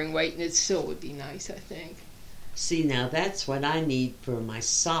fingering weight, and it still would be nice, I think. See, now that's what I need for my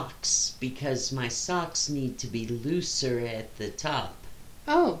socks, because my socks need to be looser at the top.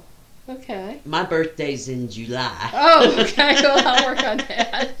 Oh, okay. My birthday's in July. Oh, okay. Well, I'll work on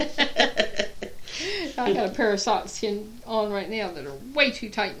that. I got a pair of socks on right now that are way too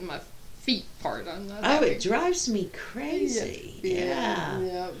tight in my feet part. I'm not Oh, it drives me crazy.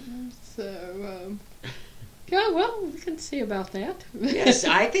 Yeah. So, yeah, well, we can see about that. Yes,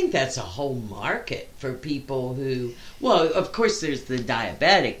 I think that's a whole market for people who, well, of course there's the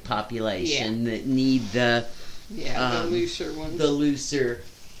diabetic population that need the looser ones. The looser.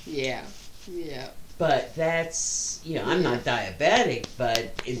 Yeah. But that's, I'm not diabetic,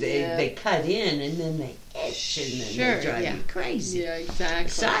 but they cut in and then they itch and then they drive you crazy. Yeah, exactly.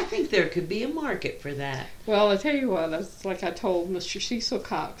 So I think there could be a market for that. Well, I tell you what, that's like I told Mr. Cecil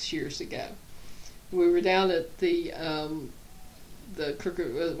Cox years ago. We were down at the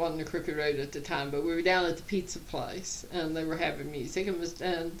Crooked, it wasn't the Crooked Road at the time, but we were down at the pizza place, and they were having music,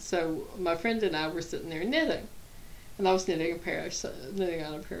 and so my friend and I were sitting there knitting, and I was knitting on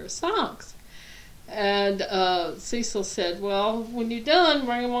a pair of socks, and Cecil said, "Well, when you're done,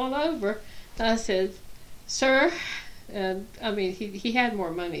 bring them on over." And I said, "Sir," and I mean he had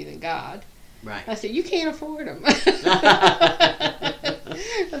more money than God. Right. I said, "You can't afford them."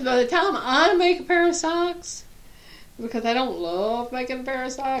 By the time I make a pair of socks, because I don't love making a pair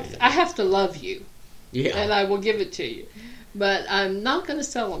of socks, I have to love you. Yeah. And I will give it to you. But I'm not going to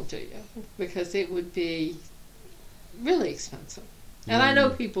sell them to you because it would be really expensive. And I know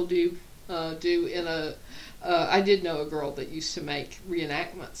people do in a... I did know a girl that used to make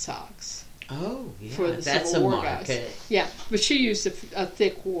reenactment socks. Oh, yeah. For the that's Civil a War market. guys. Yeah, but she used a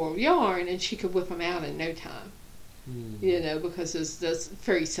thick wool yarn, and she could whip them out in no time. Because it's this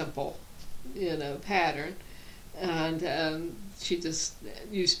very simple, pattern. And she just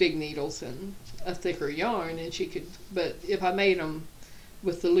used big needles and a thicker yarn, and she could, but if I made them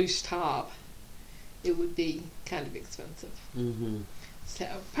with the loose top, it would be kind of expensive. Mm-hmm. So,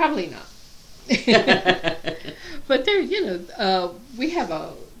 probably not. But there, we have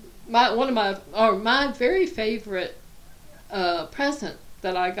my very favorite present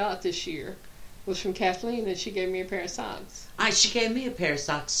that I got this year was from Kathleen, and she gave me a pair of socks. She gave me a pair of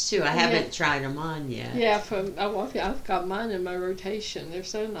socks too. I haven't tried them on yet. Yeah, I've got mine in my rotation. They're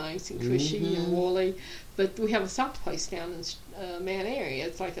so nice and cushy and woolly. But we have a sock place down in Man Area.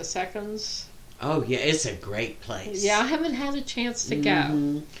 It's like a Seconds. Oh yeah, it's a great place. Yeah, I haven't had a chance to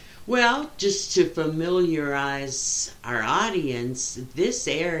go. Well, just to familiarize our audience, this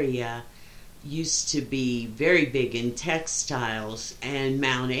area used to be very big in textiles, and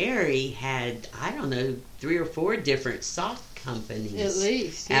Mount Airy had, 3 or 4 different sock companies. At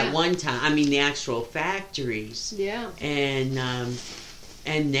least, yeah. At one time. I mean, the actual factories. Yeah. And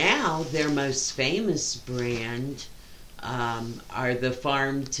now their most famous brand are the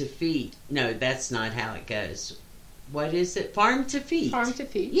Farm to Feet. No, that's not how it goes. What is it? Farm to Feet. Farm to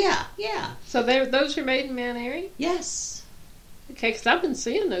Feet. Yeah. So those are made in Mount Airy? Yes. Okay, because I've been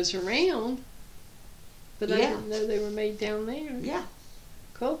seeing those around. But I didn't know they were made down there. Yeah.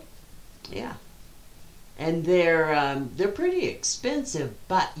 Cool. Yeah. And they're pretty expensive,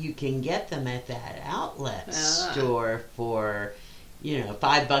 but you can get them at that outlet store for,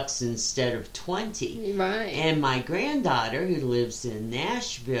 $5 instead of $20. Right. And my granddaughter, who lives in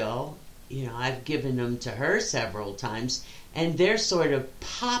Nashville, I've given them to her several times, and they're sort of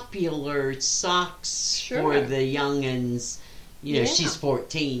popular socks for the young'uns. She's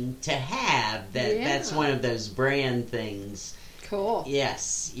 14 to have that. Yeah. That's one of those brand things. Cool.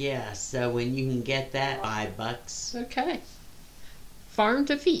 Yes, yeah. So when you can get that, $5. Okay. Farm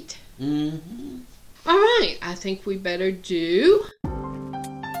to Feet. Mm-hmm. All right. I think we better do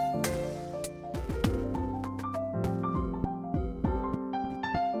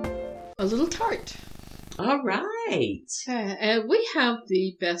a little tart. All right. And we have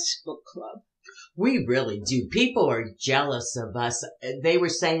the Best Book Club. We really do. People are jealous of us. They were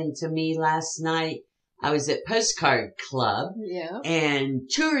saying to me last night, I was at Postcard Club, and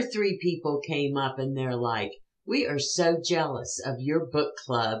 2 or 3 people came up and they're like, "We are so jealous of your book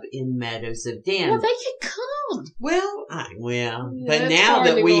club in Meadows of Dan." Well, they can come. But now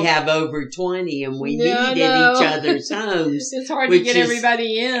that we have over 20 and we needed each other's homes. It's hard to get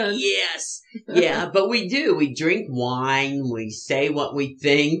everybody in. Yes. Yeah, but we do. We drink wine. We say what we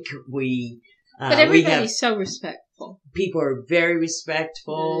think. But everybody's so respectful. People are very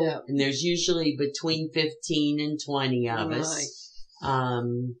respectful, and there's usually between 15 and 20 of us.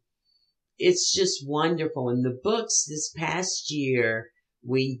 it's just wonderful. In the books this past year,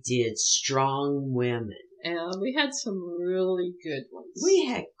 we did Strong Women. And we had some really good ones. We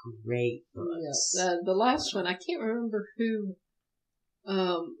had great books. Yeah. The last one, I can't remember who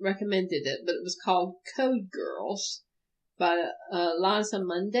recommended it, but it was called Code Girls by Liza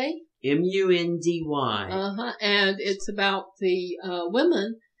Mundy. Mundy. And it's about the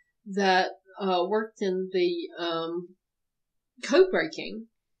women that worked in the code breaking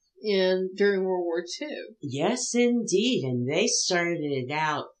during World War II. Yes, indeed. And they started it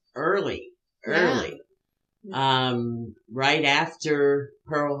out early. Right after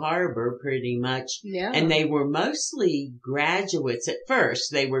Pearl Harbor, pretty much. Yeah. And they were mostly graduates at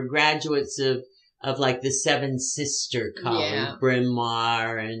first. They were graduates of like the Seven Sister College, Bryn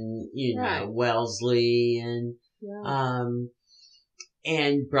Mawr and, Wellesley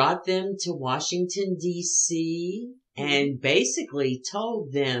and brought them to Washington, D.C. and basically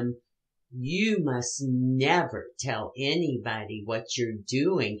told them, you must never tell anybody what you're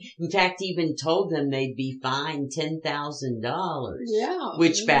doing. In fact, even told them they'd be fined $10,000. Yeah.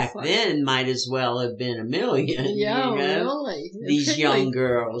 Which back then might as well have been $1 million. Yeah, really. These young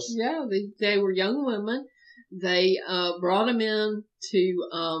girls. Yeah, they were young women. They brought them in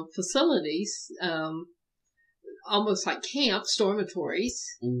to facilities, almost like camps, dormitories.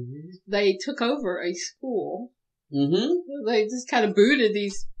 Mm-hmm. They took over a school. Mm-hmm. They just kind of booted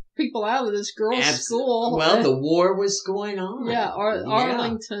these people out of this girls' school. Well, the war was going on. Yeah,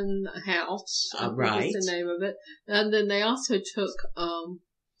 Arlington House. Right. Was the name of it. And then they also took,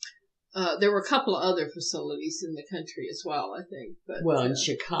 there were a couple of other facilities in the country as well, I think. But, in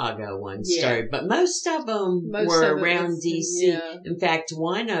Chicago one started, but most of them were around D.C. Yeah. In fact,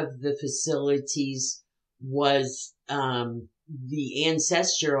 one of the facilities was the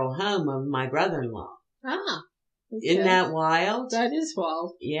ancestral home of my brother-in-law. Ah. Okay. Isn't that wild? That is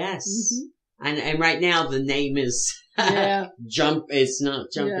wild. Yes. Mm-hmm. And right now the name is it's not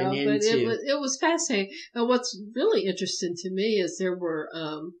jumping into. But it was fascinating. And what's really interesting to me is there were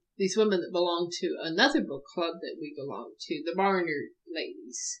these women that belonged to another book club that we belonged to, the Barnard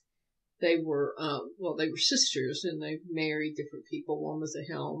ladies. They were they were sisters and they married different people. One was a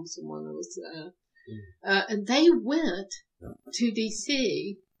Helms and one was and they went to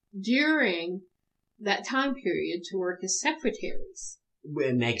DC during that time period to work as secretaries.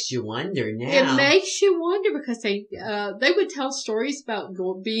 It makes you wonder now. It makes you wonder because they would tell stories about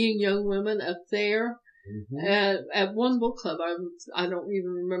being young women up there. Mm-hmm. At one book club, I don't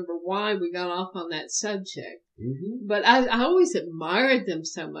even remember why we got off on that subject. Mm-hmm. But I always admired them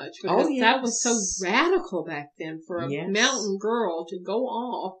so much because that was so radical back then for a mountain girl to go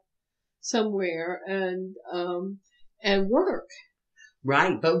off somewhere and work.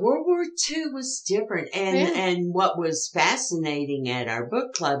 Right, but World War II was different. And what was fascinating at our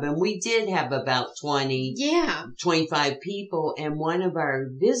book club, and we did have about 25 people, and one of our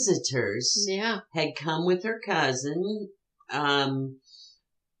visitors had come with her cousin, and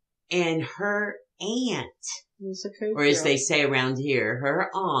her aunt, was a code or as they say around here,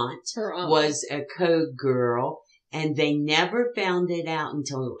 her aunt was a code girl. And they never found it out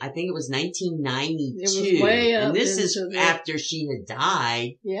until, I think it was 1992. It was way up. And this is after she had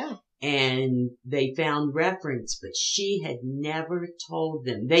died. Yeah. And they found reference, but she had never told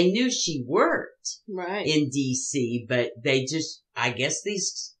them. They knew she worked in D.C., but they just, I guess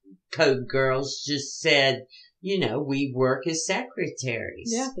these code girls just said, we work as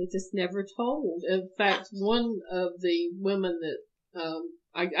secretaries. Yeah, they just never told. In fact, one of the women that,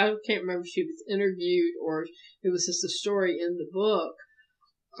 I can't remember if she was interviewed or it was just a story in the book.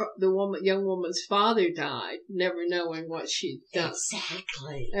 The young woman's father died, never knowing what she'd done.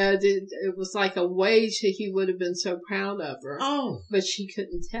 Exactly. It was like a wage that he would have been so proud of her. Oh. But she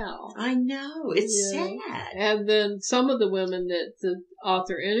couldn't tell. I know. It's sad. And then some of the women that the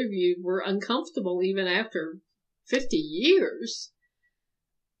author interviewed were uncomfortable even after 50 years.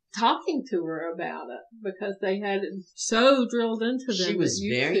 Talking to her about it because they had it so drilled into them. She was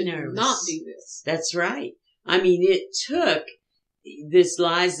very nervous. Not do this. That's right. I mean, it took this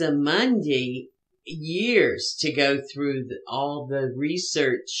Liza Mundy years to go through all the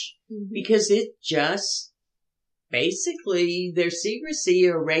research because it just basically their secrecy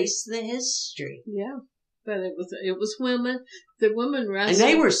erased the history. Yeah. But it was women. The women wrestled. And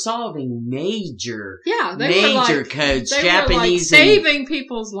they were solving major codes. They Japanese were like saving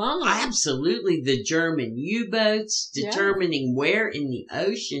people's lives. Absolutely. The German U-boats, determining where in the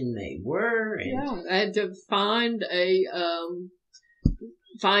ocean they were. And to find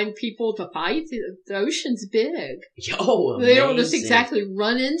find people to fight. The ocean's big. Oh, they don't just exactly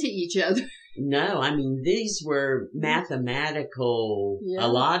run into each other. No, I mean, these were mathematical, Yeah. a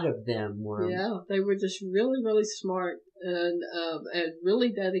lot of them were. Yeah, they were just really, really smart and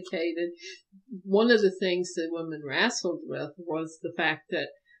really dedicated. One of the things that women wrestled with was the fact that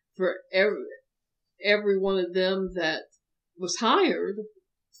for every one of them that was hired,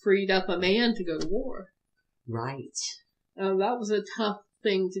 freed up a man to go to war. Right. That was a tough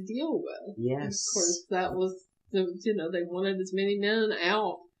thing to deal with. Yes. Of course, that was, they wanted as many men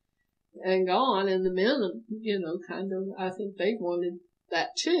out and gone, and the men, kind of, I think they wanted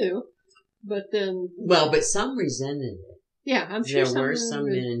that too. But then. Well, but some resented it. Yeah, I'm sure there were some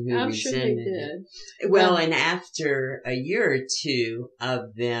men who I'm sure resented they did. it. Well, and after a year or two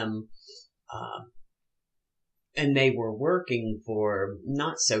of them, and they were working for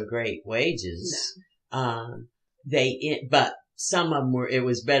not so great wages, but some of them it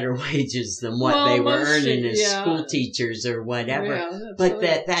was better wages than what they were earning as school teachers or whatever. Yeah, but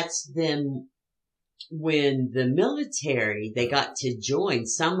that's them. When the military, they got to join,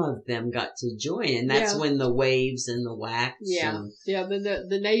 some of them got to join, and that's when the waves and the wax. Yeah,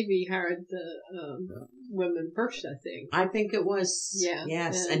 the Navy hired the women first, I think. I think it was. Yeah.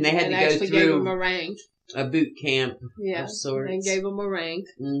 Yes, and they had to go through gave them a rank. A boot camp of sorts. And gave them a rank.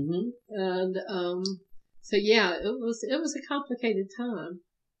 Mm-hmm. And, so yeah, it was a complicated time.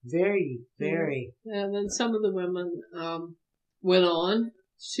 Very, very. Yeah. And then some of the women, went on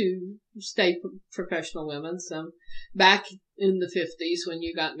to stay professional women. Some back in the 50s when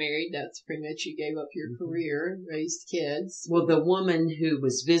you got married, that's pretty much you gave up your career and raised kids. Well, the woman who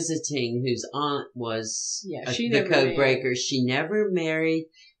was visiting, whose aunt was the code breaker, she never married,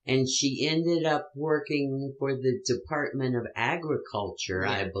 and she ended up working for the Department of Agriculture,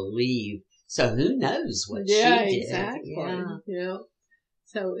 I believe. So who knows what she did. Exactly. Yeah.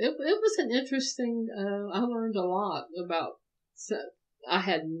 So it was an interesting, I learned a lot about, I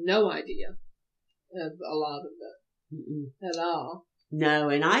had no idea of a lot of it at all. No,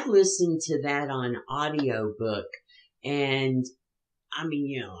 and I listened to that on audiobook, and I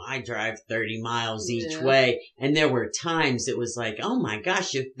mean, I drive 30 miles each way, and there were times it was like, oh my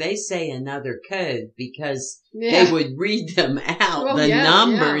gosh, if they say another code, because they would read them out,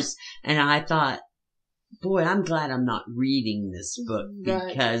 numbers, and I thought, boy, I'm glad I'm not reading this book,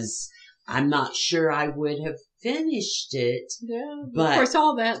 because I'm not sure I would have finished it. Yeah, but of course,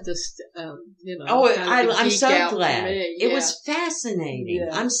 all that just, I'm so glad. Yeah. It was fascinating.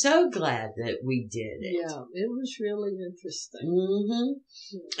 Yeah. I'm so glad that we did it. Yeah, it was really interesting.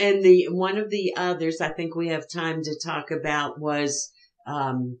 Mm-hmm. And one of the others I think we have time to talk about was,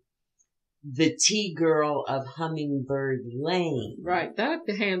 the Tea-Girl of Hummingbird Lane. Right, that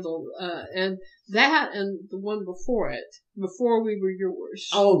handled, and the one before it, Before We Were Yours.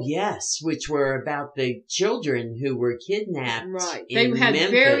 Oh, yes, which were about the children who were kidnapped. Right. They had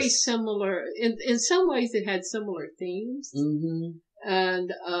Memphis. Very similar, in some ways it had similar themes. Mm-hmm. And,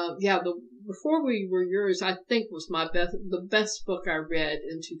 the Before We Were Yours, I think was the best book I read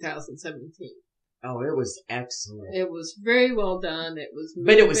in 2017. Oh, it was excellent. It was very well done. It was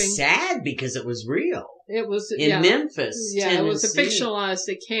moving. But it was sad because it was real. It was in Memphis. Yeah, Tennessee. It was a fictionalized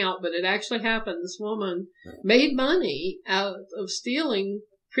account, but it actually happened. This woman made money out of stealing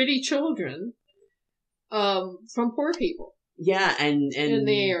pretty children from poor people. Yeah, and in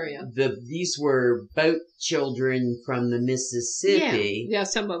the area. These were boat children from the Mississippi. Yeah,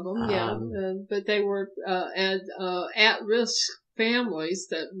 some of them. But they were at-risk families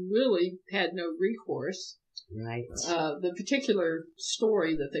that really had no recourse. Right. The particular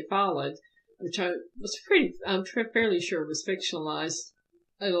story that they followed, which I'm fairly sure was fictionalized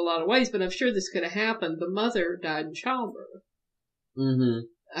in a lot of ways, but I'm sure this could have happened. The mother died in childbirth. Mm-hmm.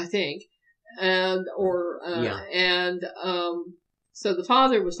 I think. So the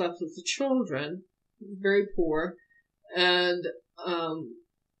father was left with the children, very poor, and,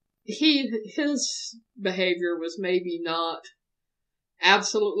 his behavior was maybe not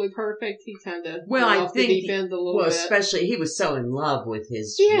absolutely perfect. He kind of went off the deep end a little bit. Especially he was so in love with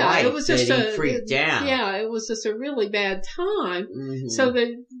his wife it was just that he freaked out. Yeah, it was just a really bad time. Mm-hmm. So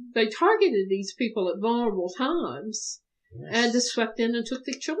they targeted these people at vulnerable times and just swept in and took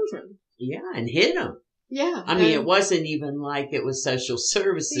the children. Yeah, and hid them. Yeah. I mean, it wasn't even like it was social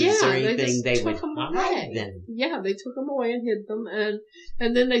services or anything. They would hide them. Yeah, they took them away and hid them,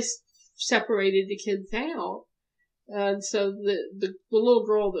 and then they separated the kids out. And so the little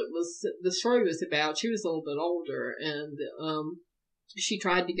girl that the story was about, she was a little bit older, and she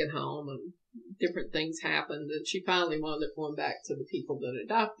tried to get home, and different things happened, and she finally wound up going back to the people that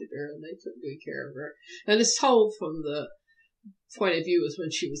adopted her, and they took good care of her. And it's told from the point of view as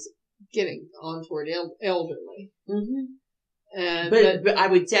when she was getting on toward elderly. Mm-hmm. But I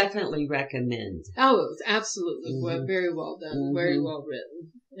would definitely recommend. Oh, it was absolutely very well done, very well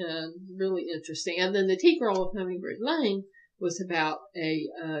written, and really interesting. And then The Tea Girl of Hummingbird Lane was about a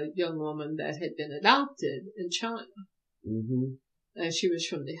young woman that had been adopted in China. And she was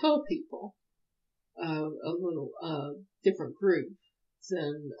from the Hill people, a little different group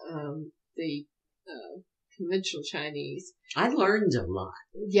than the conventional Chinese. I learned a lot.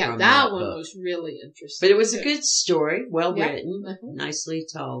 Yeah, that one was really interesting. But it was a good story, well written, nicely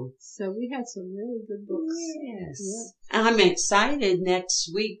told. So we had some really good books. Yes. Yeah. I'm excited. Next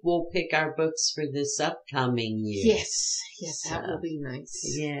week we'll pick our books for this upcoming year. Yes, that will be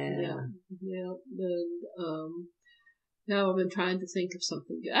nice. Yeah. And, now I've been trying to think of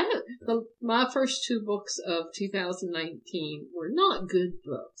something good. My first two books of 2019 were not good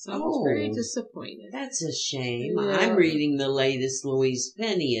books. I was very disappointed. That's a shame. Yeah. I'm reading the latest Louise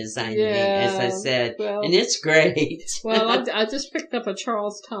Penny, as I said, and it's great. Well, I just picked up a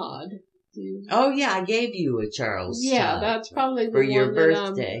Charles Todd. Oh yeah, I gave you a Charles Todd. Yeah, that's probably the for one your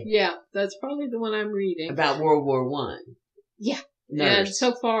birthday. That's probably the one I'm reading about World War One. Yeah, and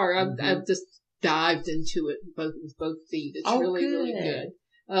so far I've just dived into it with both feet. It's really good.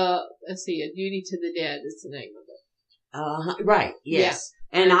 Let's see, A Duty to the Dead is the name of it. Right, yes.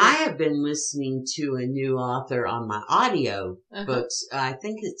 Yeah. And I have been listening to a new author on my audio books. I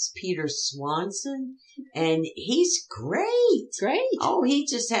think it's Peter Swanson, and he's great. Great. Oh, he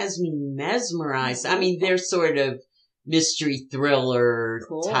just has me mesmerized. I mean, they're sort of mystery thriller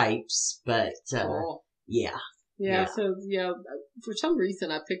types, but yeah. Yeah, so, for some reason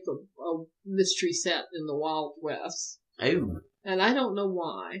I picked a mystery set in the Wild West. Oh. And I don't know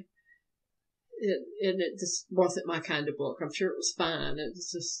why. It just wasn't my kind of book. I'm sure it was fine. It was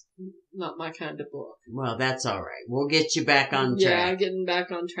just not my kind of book. Well, that's all right. We'll get you back on track. Yeah, getting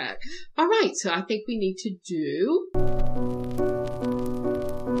back on track. All right, so I think we need to do...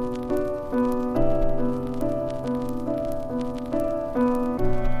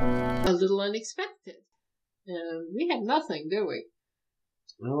 A Little Unexpected. We have nothing, do we?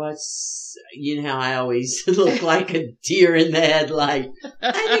 Well, it's, how I always look like a deer in the headlight.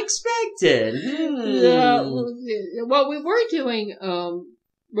 Unexpected. Yeah, well, we were doing,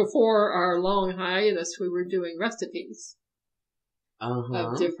 before our long hiatus, we were doing recipes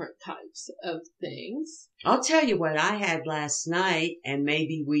of different types of things. I'll tell you what I had last night, and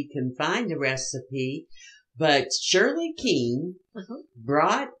maybe we can find a recipe. But Shirley King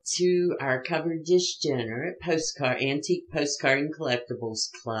brought to our covered dish dinner at Antique Postcard and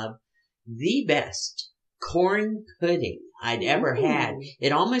Collectibles Club the best corn pudding I'd ever had.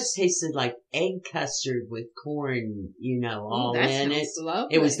 It almost tasted like egg custard with corn, all in it.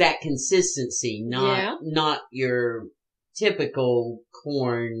 Lovely. It was that consistency, not your typical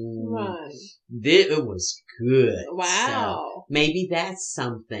corn. Right. It was good. Wow. So maybe that's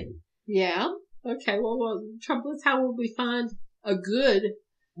something. Yeah. Okay, well, the trouble is, how will we find a good...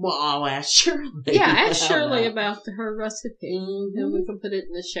 Well, I'll ask Shirley. Yeah, ask Shirley about her recipe, and we can put it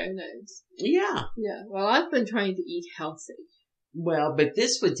in the show notes. Yeah. Yeah, well, I've been trying to eat healthy. Well, but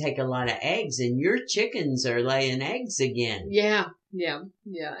this would take a lot of eggs, and your chickens are laying eggs again. Yeah.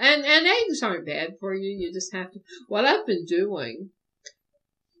 And eggs aren't bad for you, you just have to... What I've been doing,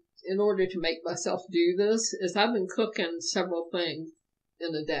 in order to make myself do this, is I've been cooking several things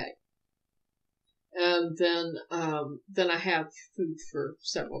in a day. And then I have food for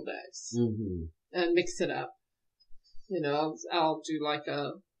several days and mix it up. I'll do like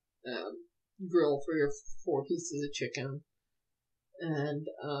a grill 3 or 4 pieces of chicken and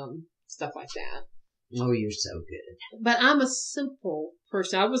stuff like that. Oh, you're so good. But I'm a simple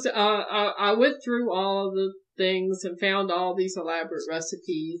person. I went through all the things and found all these elaborate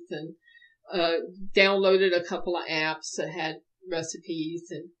recipes and downloaded a couple of apps that had recipes,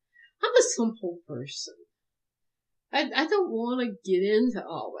 and I'm a simple person. I don't want to get into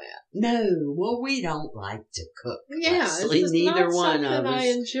all that. No, well, we don't like to cook. Yeah, Leslie. it's just Neither not one something of us. I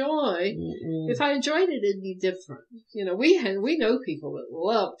enjoy. If I enjoyed it, it'd be different. We know people that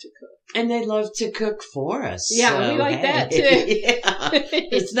love to cook, and they love to cook for us. Yeah, so, we like that too. Yeah.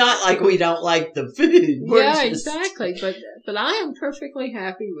 It's not like we don't like the food. Yeah, exactly. But I am perfectly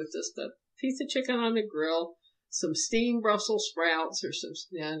happy with just a piece of chicken on the grill. Some steamed Brussels sprouts, or some,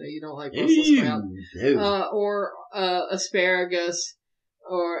 I know you don't like Brussels sprouts, or asparagus,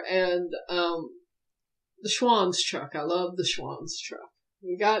 and the Schwann's truck. I love the Schwann's truck.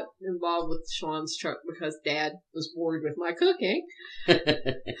 We got involved with the Schwann's truck because Dad was bored with my cooking,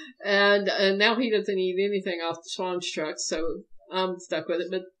 and now he doesn't eat anything off the Schwann's truck, so I'm stuck with it.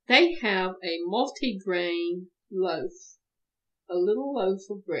 But they have a multi-grain loaf a little loaf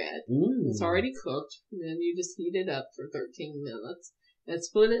of bread. Mm. It's already cooked, and then you just heat it up for 13 minutes and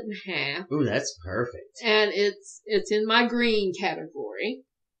split it in half. Oh, that's perfect. And it's in my green category.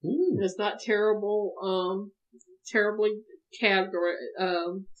 Mm. It's not terribly category,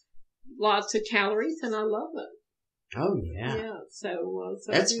 lots of calories, and I love it. Oh, yeah. Yeah, so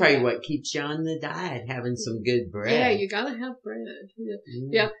that's probably what keeps you on the diet, having some good bread. Yeah, you gotta have bread. Yeah,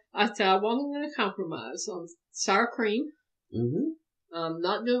 yeah. I said I wasn't going to compromise on sour cream. Mm-hmm. I'm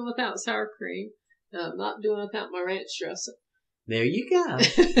not doing without sour cream. I'm not doing without my ranch dressing. There you go.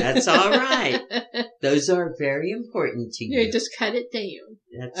 That's all right. Those are very important to you. Yeah, just cut it down.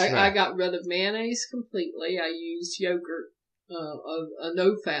 That's right. I got rid of mayonnaise completely. I used yogurt, a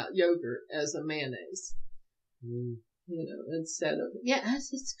no-fat yogurt as a mayonnaise. Mm. You know, instead of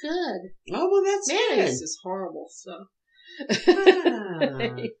it's good. Oh well, that's mayonnaise good. is horrible stuff.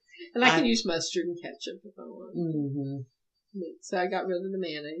 Ah. And I can use mustard and ketchup if I want. Mm-hmm. So I got rid of the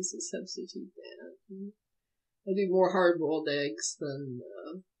mayonnaise and substitute that. I do more hard-boiled eggs than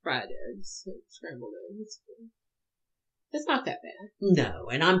fried eggs, scrambled eggs. It's not that bad. No,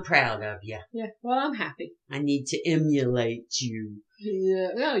 and I'm proud of you. Yeah, well, I'm happy. I need to emulate you.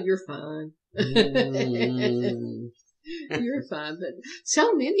 Yeah, no, you're fine. Mm. You're fine, but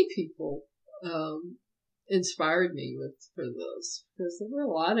so many people inspired me for this, because there were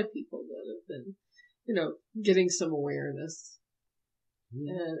a lot of people that have been, getting some awareness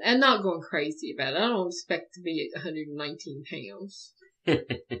and not going crazy about it. I don't expect to be at 119 pounds. If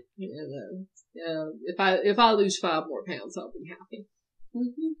I lose 5 more pounds, I'll be happy.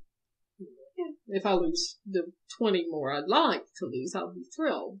 Mm-hmm. Yeah. If I lose the 20 more I'd like to lose, I'll be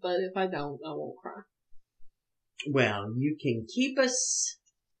thrilled. But if I don't, I won't cry. Well, you can keep us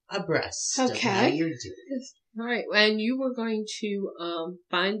abreast of how you're doing. All right. And you were going to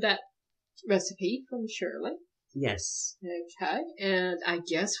find that recipe from Shirley. Yes. Okay. And I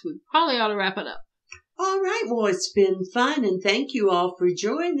guess we probably ought to wrap it up. All right. Well, it's been fun, and thank you all for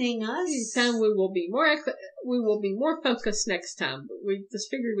joining us. And we will be more focused next time. But we just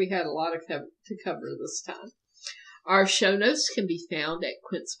figured we had a lot to cover this time. Our show notes can be found at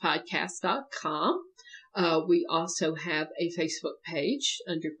quincepodcast.com. We also have a Facebook page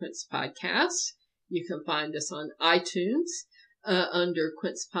under Quince Podcast. You can find us on iTunes under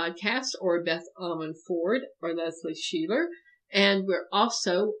Quince Podcast, or Beth Almond Ford or Leslie Sheeler. And we're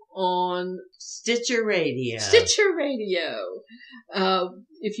also on Stitcher Radio.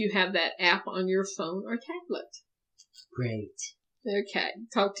 If you have that app on your phone or tablet. Great. Okay.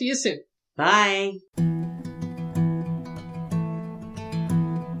 Talk to you soon. Bye.